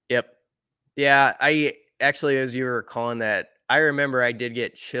 Yep. Yeah, I actually, as you were calling that, I remember I did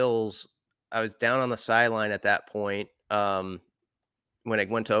get chills. I was down on the sideline at that point when it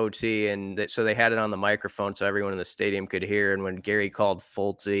went to OT, and so they had it on the microphone so everyone in the stadium could hear. And when Gary called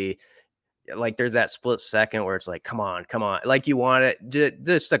Foltzy, like there's that split second where it's like, come on, like you want it,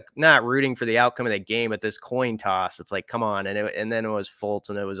 just not rooting for the outcome of the game at this coin toss. It's like, come on. And then it was Foltz,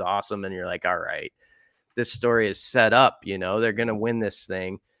 and it was awesome. And you're like, all right, this story is set up, they're going to win this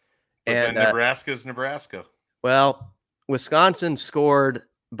thing. But and then Nebraska's Nebraska. Well, Wisconsin scored,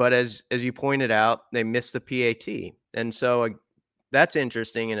 but as you pointed out, they missed the PAT. And so that's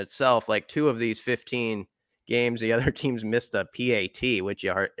interesting in itself. Like 2 of these 15 games, the other teams missed a PAT, which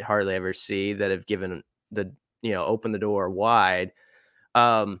you hardly ever see, that have given opened the door wide.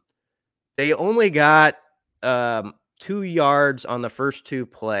 They only got 2 yards on the first 2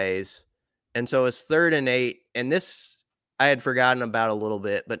 plays. And so it's 3rd and 8. And this I had forgotten about a little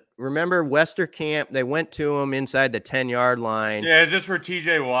bit, but remember Westerkamp, they went to him inside the 10-yard line. Yeah, is this where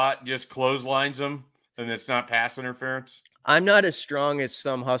TJ Watt just clotheslines him and it's not pass interference? I'm not as strong as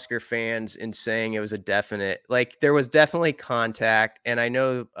some Husker fans in saying it was a definite, like there was definitely contact. And I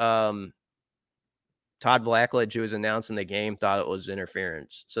know Todd Blackledge, who was announcing the game, thought it was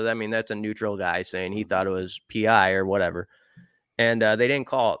interference. So, I mean, that's a neutral guy saying he thought it was PI or whatever. And they didn't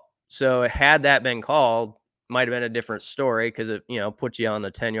call it. So had that been called, might have been a different story because it, puts you on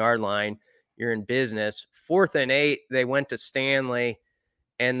the 10-yard line. You're in business. 4th and 8, they went to Stanley,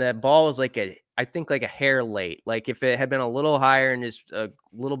 and the ball was I think a hair late. Like if it had been a little higher and just a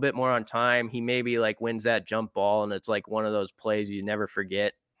little bit more on time, he maybe wins that jump ball. And it's like one of those plays you never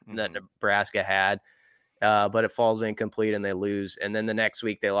forget that Nebraska had. But it falls incomplete and they lose. And then the next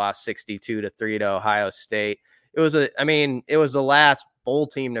week they lost 62-3 to Ohio State. It was the last bowl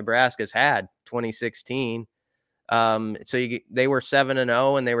team Nebraska's had, 2016. So they were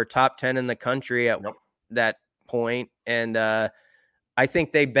 7-0 and they were top 10 in the country at that point. And I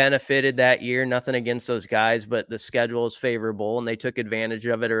think they benefited that year. Nothing against those guys, but the schedule is favorable and they took advantage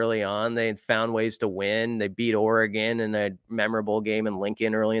of it early on. They found ways to win. They beat Oregon in a memorable game in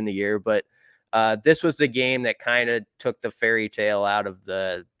Lincoln early in the year. But this was the game that kind of took the fairy tale out of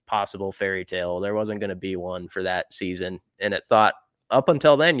the possible fairy tale. There wasn't going to be one for that season. And up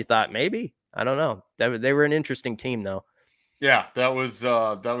until then, you thought maybe, I don't know. They were an interesting team though. Yeah, that was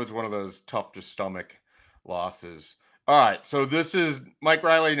one of those tough to stomach losses. All right, so this is Mike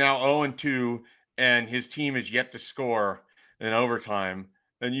Riley now 0-2, and his team is yet to score in overtime.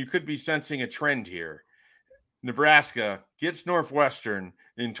 And you could be sensing a trend here. Nebraska gets Northwestern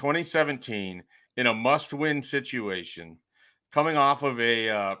in 2017 in a must-win situation, coming off of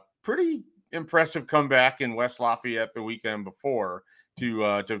a pretty impressive comeback in West Lafayette the weekend before to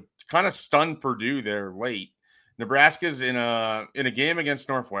kind of stun Purdue there late. Nebraska's in a game against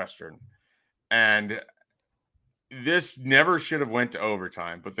Northwestern, and this never should have went to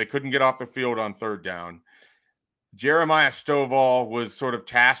overtime, but they couldn't get off the field on 3rd down. Jeremiah Stovall was sort of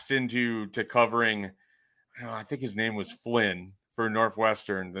tasked into covering, I think his name was Flynn for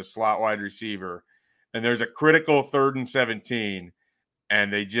Northwestern, the slot wide receiver. And there's a critical 3rd and 17,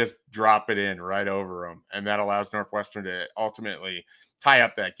 and they just drop it in right over him. And that allows Northwestern to ultimately tie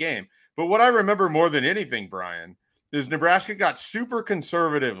up that game. But what I remember more than anything, Brian, is Nebraska got super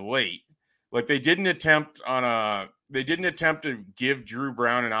conservative late. Like they didn't attempt to give Drew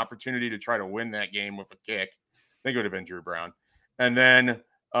Brown an opportunity to try to win that game with a kick. I think it would have been Drew Brown. And then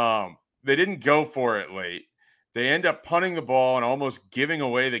they didn't go for it late. They end up punting the ball and almost giving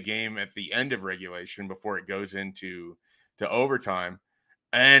away the game at the end of regulation before it goes into overtime.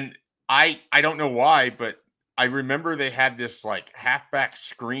 And I don't know why, but I remember they had this like halfback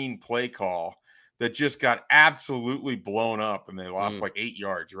screen play call that just got absolutely blown up, and they lost like 8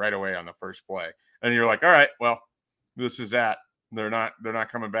 yards right away on the first play. And you're like, all right, well, this is that. They're not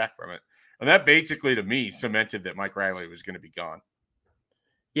coming back from it. And that basically, to me, cemented that Mike Riley was going to be gone.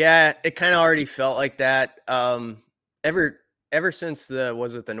 Yeah, it kind of already felt like that. Ever since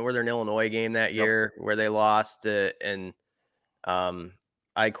the Northern Illinois game that year where they lost, and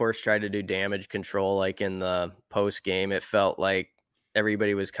I, of course, tried to do damage control like in the post game. It felt like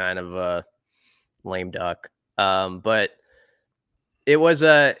everybody was kind of a lame duck. But it was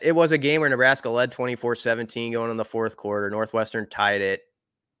a game where Nebraska led 24-17 going in the fourth quarter. Northwestern tied it,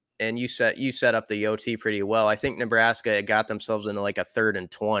 and you set up the OT pretty well. I think Nebraska got themselves into like a 3rd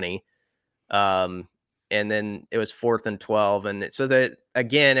and 20. And then it was 4th and 12. And so that,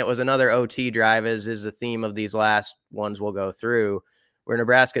 again, it was another OT drive, as is the theme of these last ones we'll go through, where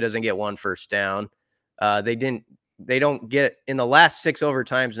Nebraska doesn't get one first down. They don't get, in the last 6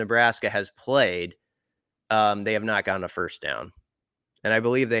 overtimes Nebraska has played, they have not gotten a first down. And I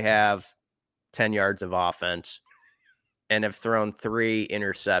believe they have 10 yards of offense and have thrown 3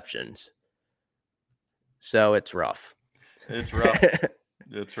 interceptions. So it's rough. It's rough.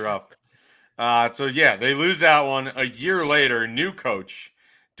 It's rough. So, yeah, they lose that one. A year later, new coach,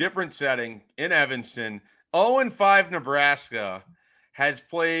 different setting in Evanston. 0-5 Nebraska has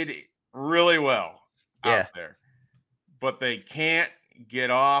played really well out there. But they can't get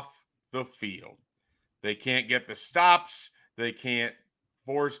off the field. They can't get the stops. They can't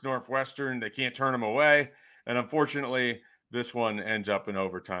force Northwestern. They can't turn them away. And unfortunately, this one ends up in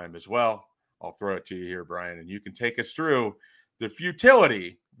overtime as well. I'll throw it to you here, Brian, and you can take us through the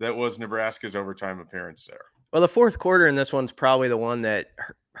futility that was Nebraska's overtime appearance there. Well, the fourth quarter in this one's probably the one that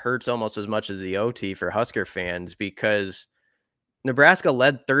hurts almost as much as the OT for Husker fans, because Nebraska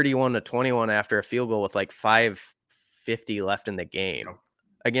led 31-21 after a field goal with like 5:50 left in the game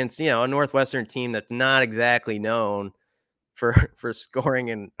against, a Northwestern team that's not exactly known for scoring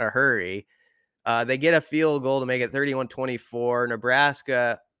in a hurry. They get a field goal to make it 31-24.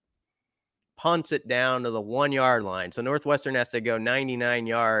 Nebraska punts it down to the 1 yard line. So Northwestern has to go 99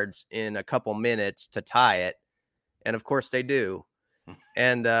 yards in a couple minutes to tie it. And of course they do.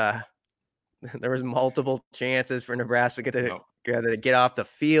 And there was multiple chances for Nebraska to get off the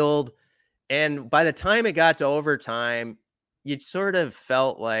field. And by the time it got to overtime, you sort of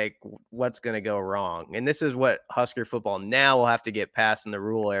felt like what's going to go wrong. And this is what Husker football now will have to get past in the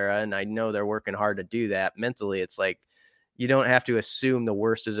rule era. And I know they're working hard to do that. Mentally, it's like, you don't have to assume the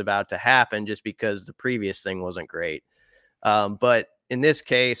worst is about to happen just because the previous thing wasn't great. But in this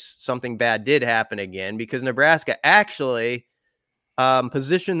case, something bad did happen again, because Nebraska actually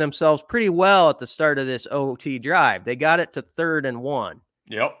positioned themselves pretty well at the start of this OT drive. They got it to 3rd and 1.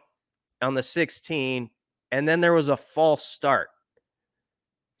 Yep. On the 16, and then there was a false start.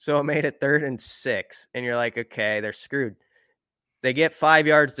 So it made it 3rd and 6, and you're like, okay, they're screwed. They get 5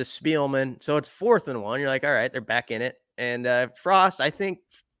 yards to Spielman, so it's 4th and 1. You're like, all right, they're back in it. And Frost, I think,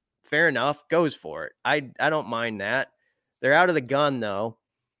 fair enough, goes for it. I don't mind that. They're out of the gun, though.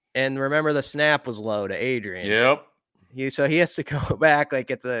 And remember, the snap was low to Adrian. Yep. So he has to go back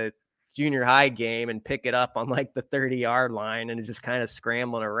like it's a junior high game and pick it up on like the 30-yard line, and is just kind of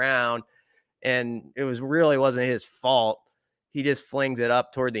scrambling around. And it wasn't his fault. He just flings it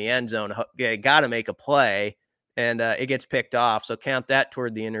up toward the end zone. Got to make a play, and it gets picked off. So count that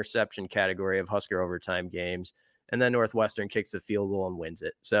toward the interception category of Husker overtime games. And then Northwestern kicks the field goal and wins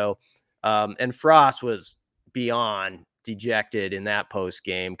it. So, and Frost was beyond dejected in that post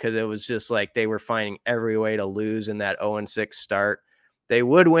game, because it was just like they were finding every way to lose in that 0-6 start. They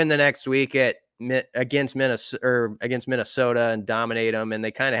would win the next week against Minnesota and dominate them, and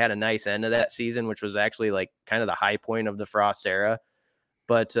they kind of had a nice end of that season, which was actually like kind of the high point of the Frost era.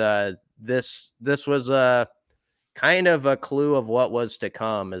 But this was a kind of a clue of what was to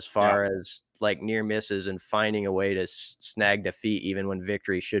come as far as like near misses and finding a way to snag defeat even when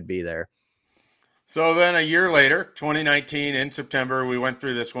victory should be there. So then a year later, 2019 in September, we went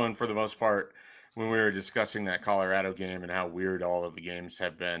through this one for the most part when we were discussing that Colorado game and how weird all of the games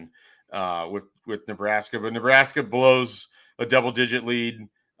have been with Nebraska. But Nebraska blows a double-digit lead.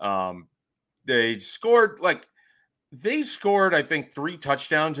 They scored, like, They scored, I think, 3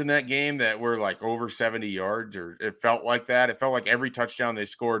 touchdowns in that game that were like over 70 yards, or it felt like that. It felt like every touchdown they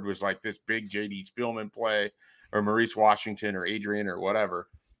scored was like this big J.D. Spielman play or Maurice Washington or Adrian or whatever.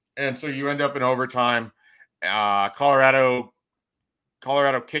 And so you end up in overtime. Colorado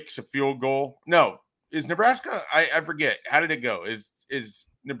kicks a field goal. No, is Nebraska? I forget. How did it go? Is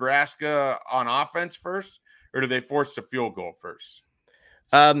Nebraska on offense first, or do they force the field goal first?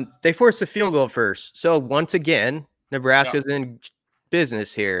 They forced the field goal first. So once again, Nebraska's in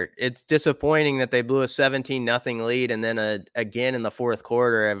business here. It's disappointing that they blew a 17-0 lead and then again in the fourth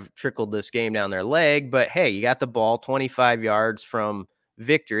quarter have trickled this game down their leg. But hey, you got the ball 25 yards from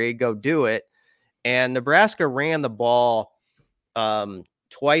victory. Go do it. And Nebraska ran the ball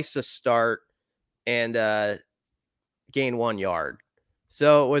twice to start and gained 1 yard.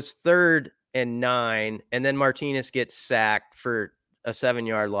 So it was 3rd and 9, and then Martinez gets sacked for a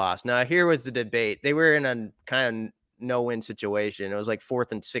 7-yard loss. Now, here was the debate. They were in a kind of no-win situation. It was like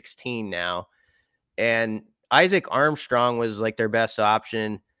 4th and 16 now. And Isaac Armstrong was like their best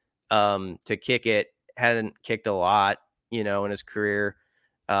option to kick it. Hadn't kicked a lot, in his career.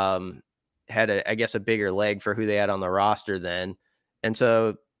 Had, I guess, a bigger leg for who they had on the roster then. And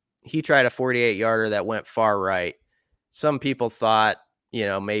so he tried a 48-yarder that went far right. Some people thought,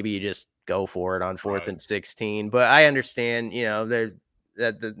 maybe you just go for it on 4th and 16. But I understand, they're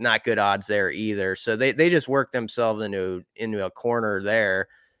not good odds there either. So they just worked themselves into a corner there.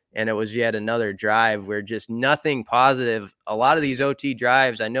 And it was yet another drive where just nothing positive. A lot of these OT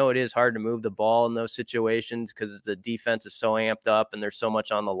drives, I know it is hard to move the ball in those situations because the defense is so amped up and there's so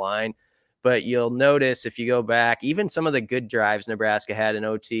much on the line. But you'll notice if you go back, even some of the good drives Nebraska had in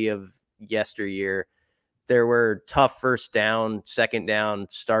OT of yesteryear, there were tough first down, second down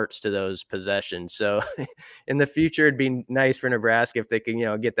starts to those possessions. So in the future, it'd be nice for Nebraska if they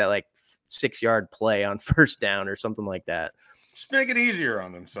can, get that like 6-yard play on first down or something like that. Just make it easier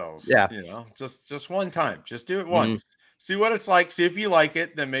on themselves. Yeah. Just one time. Just do it once. See what it's like. See if you like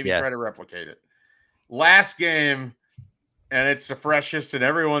it, then maybe try to replicate it. Last game, and it's the freshest in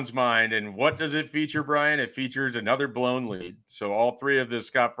everyone's mind. And what does it feature, Brian? It features another blown lead. So all 3 of the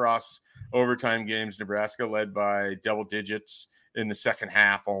Scott Frost overtime games, Nebraska led by double digits in the second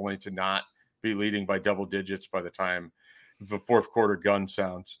half, only to not be leading by double digits by the time the fourth quarter gun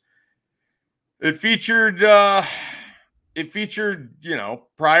sounds. It featured,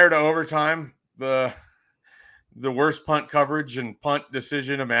 prior to overtime, the worst punt coverage and punt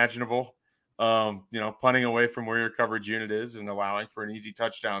decision imaginable. Punting away from where your coverage unit is and allowing for an easy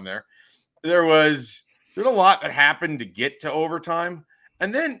touchdown there. There's a lot that happened to get to overtime.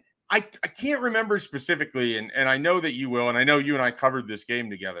 And then I can't remember specifically, and I know that you will, and I know you and I covered this game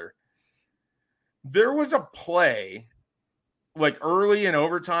together. There was a play like early in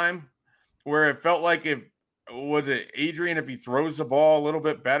overtime where it felt like Adrian, if he throws the ball a little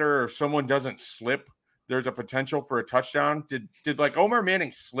bit better or if someone doesn't slip, there's a potential for a touchdown. Did like Omar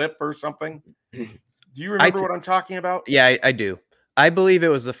Manning slip or something? Do you remember what I'm talking about? Yeah, I do. I believe it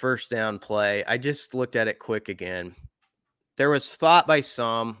was the first down play. I just looked at it quick again. There was thought by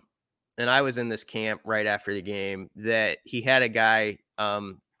some, and I was in this camp right after the game, that he had a guy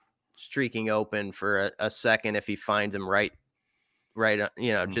streaking open for a second if he finds him right,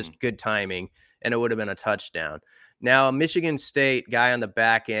 just good timing, and it would have been a touchdown. Now, a Michigan State guy on the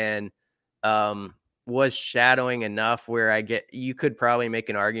back end was shadowing enough where you could probably make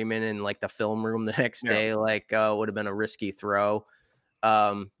an argument in like the film room the next day, it would have been a risky throw.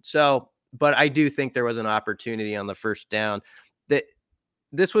 But I do think there was an opportunity on the first down. That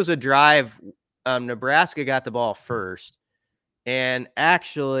this was a drive. Nebraska got the ball first and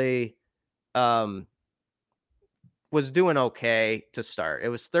actually was doing okay to start. It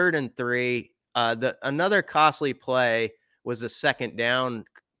was 3rd and 3. Another costly play was the second down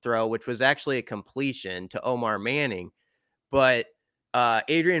throw, which was actually a completion to Omar Manning, but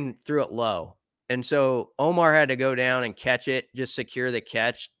Adrian threw it low. And so Omar had to go down and catch it, just secure the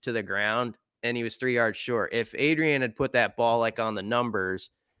catch to the ground, and he was 3 yards short. If Adrian had put that ball like on the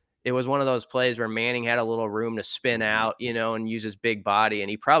numbers, it was one of those plays where Manning had a little room to spin out, and use his big body, and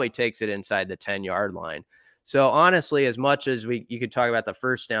he probably takes it inside the 10-yard line. So honestly, as much as you could talk about the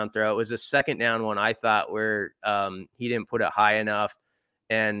first down throw, it was a second down one I thought where he didn't put it high enough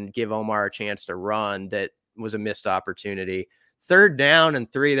and give Omar a chance to run. That was a missed opportunity. 3rd down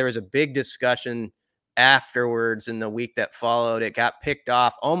and 3, there was a big discussion afterwards in the week that followed. It got picked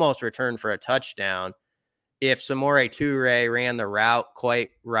off, almost returned for a touchdown. If Samori Toure ran the route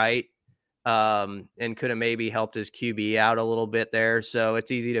quite right and could have maybe helped his QB out a little bit there. So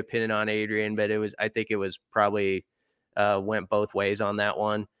it's easy to pin it on Adrian, but I think it was probably went both ways on that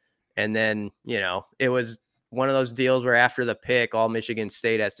one. And then, it was one of those deals where after the pick, all Michigan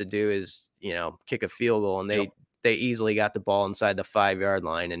State has to do is, kick a field goal, and they easily got the ball inside the 5-yard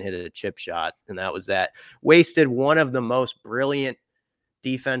line and hit it a chip shot. And that was that. Wasted one of the most brilliant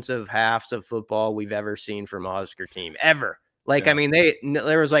defensive halves of football we've ever seen from a Husker team ever. I mean,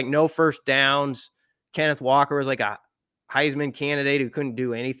 there was like no first downs. Kenneth Walker was like a Heisman candidate who couldn't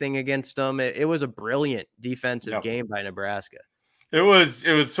do anything against them. It was a brilliant defensive game by Nebraska. It was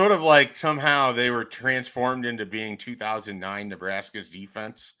sort of like somehow they were transformed into being 2009 Nebraska's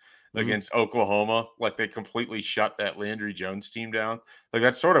defense against Oklahoma. Like they completely shut that Landry Jones team down. Like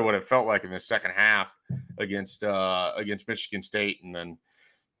that's sort of what it felt like in the second half against Michigan State, and then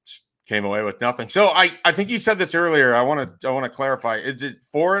came away with nothing. So I think you said this earlier. I want to clarify. Is it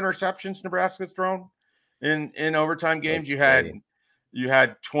 4 interceptions Nebraska's thrown in overtime games? You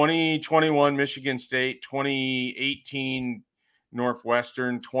had 2021 Michigan State, 2018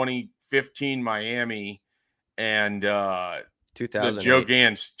 Northwestern, 2015 Miami, and the Joe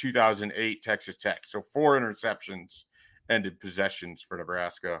Gans 2008 Texas Tech. So 4 interceptions ended possessions for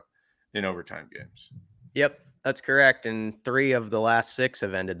Nebraska in overtime games. Yep, that's correct. And 3 of the last 6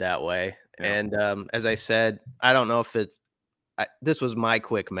 have ended that way. Yeah. And as I said, I don't know if this was my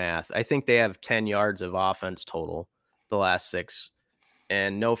quick math. I think they have 10 yards of offense total the last 6,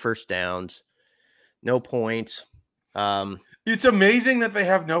 and no first downs, no points. It's amazing that they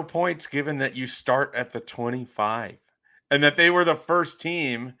have no points given that you start at the 25 and that they were the first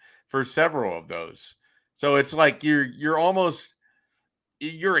team for several of those. So it's like you're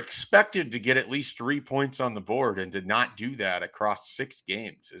expected to get at least 3 points on the board, and to not do that across 6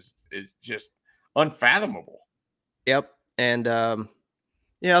 games is just unfathomable. Yep. And,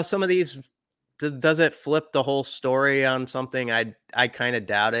 some of these, does it flip the whole story on something? I kind of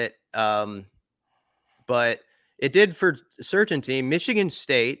doubt it. But it did for a certain team. Michigan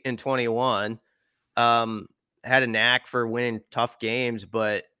State in 21 had a knack for winning tough games,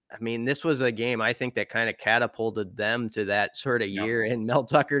 but I mean, this was a game I think that kind of catapulted them to that sort of year, and Mel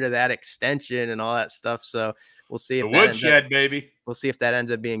Tucker to that extension and all that stuff. So we'll see if baby. We'll see if that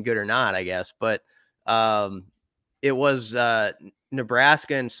ends up being good or not, I guess. But it was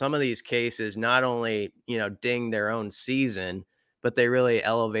Nebraska in some of these cases not only dinged their own season, but they really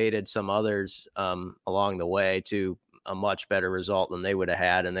elevated some others along the way to a much better result than they would have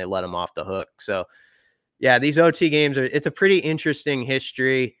had, and they let them off the hook. So yeah, these OT games it's a pretty interesting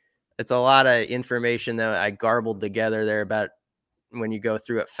history. It's a lot of information that I garbled together there about when you go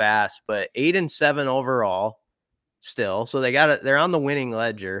through it fast, but 8-7 overall still. So they're on the winning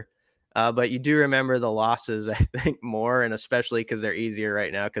ledger. But you do remember the losses, I think, more, and especially because they're easier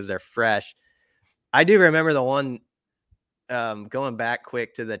right now because they're fresh. I do remember the one going back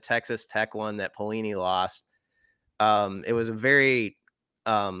quick to the Texas Tech one that Pelini lost. It was a very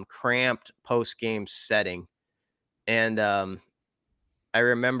cramped post-game setting. And I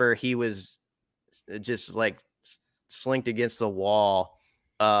remember he was just like slinked against the wall,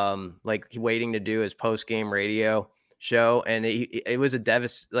 like waiting to do his post-game radio show. And it was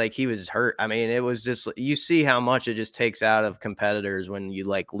like he was hurt. I mean, it was just, you see how much it just takes out of competitors when you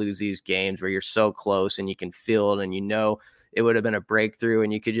like lose these games where you're so close and you can feel it, and it would have been a breakthrough,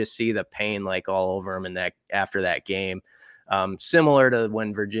 and you could just see the pain like all over him after that game. Similar to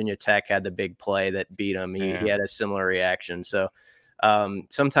when Virginia Tech had the big play that beat him. He had a similar reaction. So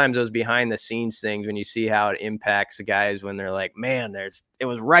sometimes those behind the scenes things, when you see how it impacts the guys when they're like, man, it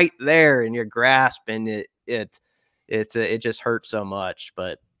was right there in your grasp, and it just hurts so much.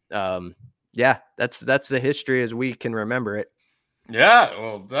 But that's the history as we can remember it. Yeah,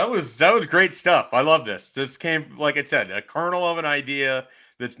 well, that was great stuff. I love this. This came, like I said, a kernel of an idea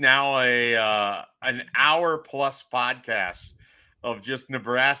that's now an hour plus podcast of just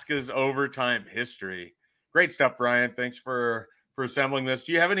Nebraska's overtime history. Great stuff, Brian. Thanks for assembling this.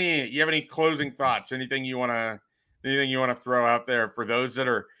 Do you have any closing thoughts? Anything you want to throw out there for those that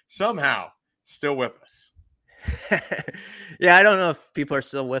are somehow still with us? Yeah, I don't know if people are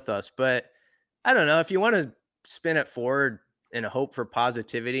still with us, but I don't know if you want to spin it forward and hope for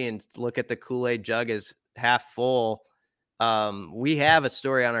positivity and look at the Kool-Aid jug as half full. We have a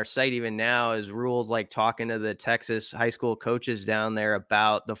story on our site even now is ruled, like talking to the Texas high school coaches down there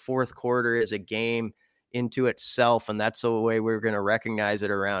about the fourth quarter is a game into itself. And that's the way we're going to recognize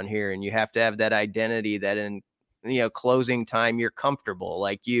it around here. And you have to have that identity that in, closing time, you're comfortable.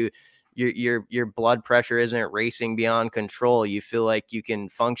 Like your blood pressure isn't racing beyond control. You feel like you can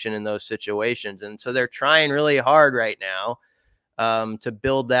function in those situations. And so they're trying really hard right now to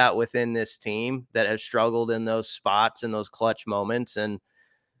build that within this team that has struggled in those spots and those clutch moments. And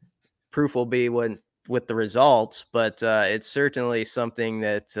proof will be with the results, but it's certainly something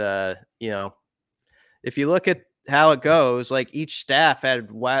that, if you look at how it goes, like each staff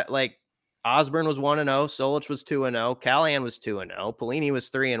had like Osborne was 1-0, Solich was 2-0, Callahan was 2-0, Pelini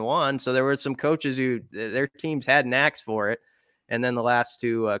was 3-1. So there were some coaches who their teams had knacks for it, and then the last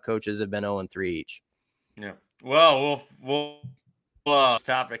two coaches have been 0-3 each. Yeah. Well, we'll this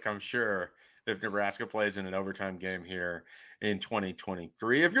topic, I'm sure, if Nebraska plays in an overtime game here in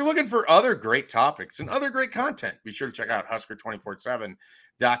 2023. If you're looking for other great topics and other great content, be sure to check out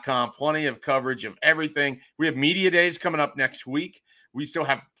Husker247.com. Plenty of coverage of everything. We have media days coming up next week. We still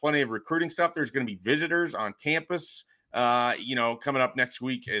have plenty of recruiting stuff. There's going to be visitors on campus, coming up next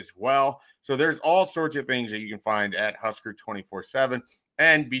week as well. So there's all sorts of things that you can find at Husker 24/7.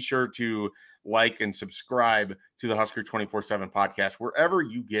 And be sure to like and subscribe to the Husker 24/7 podcast wherever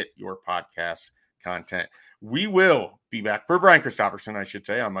you get your podcast content. We will be back for Brian Christopherson, I should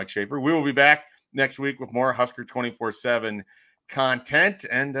say. I'm Mike Schaefer. We will be back next week with more Husker 24/7 content,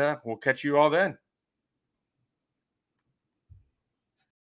 and we'll catch you all then.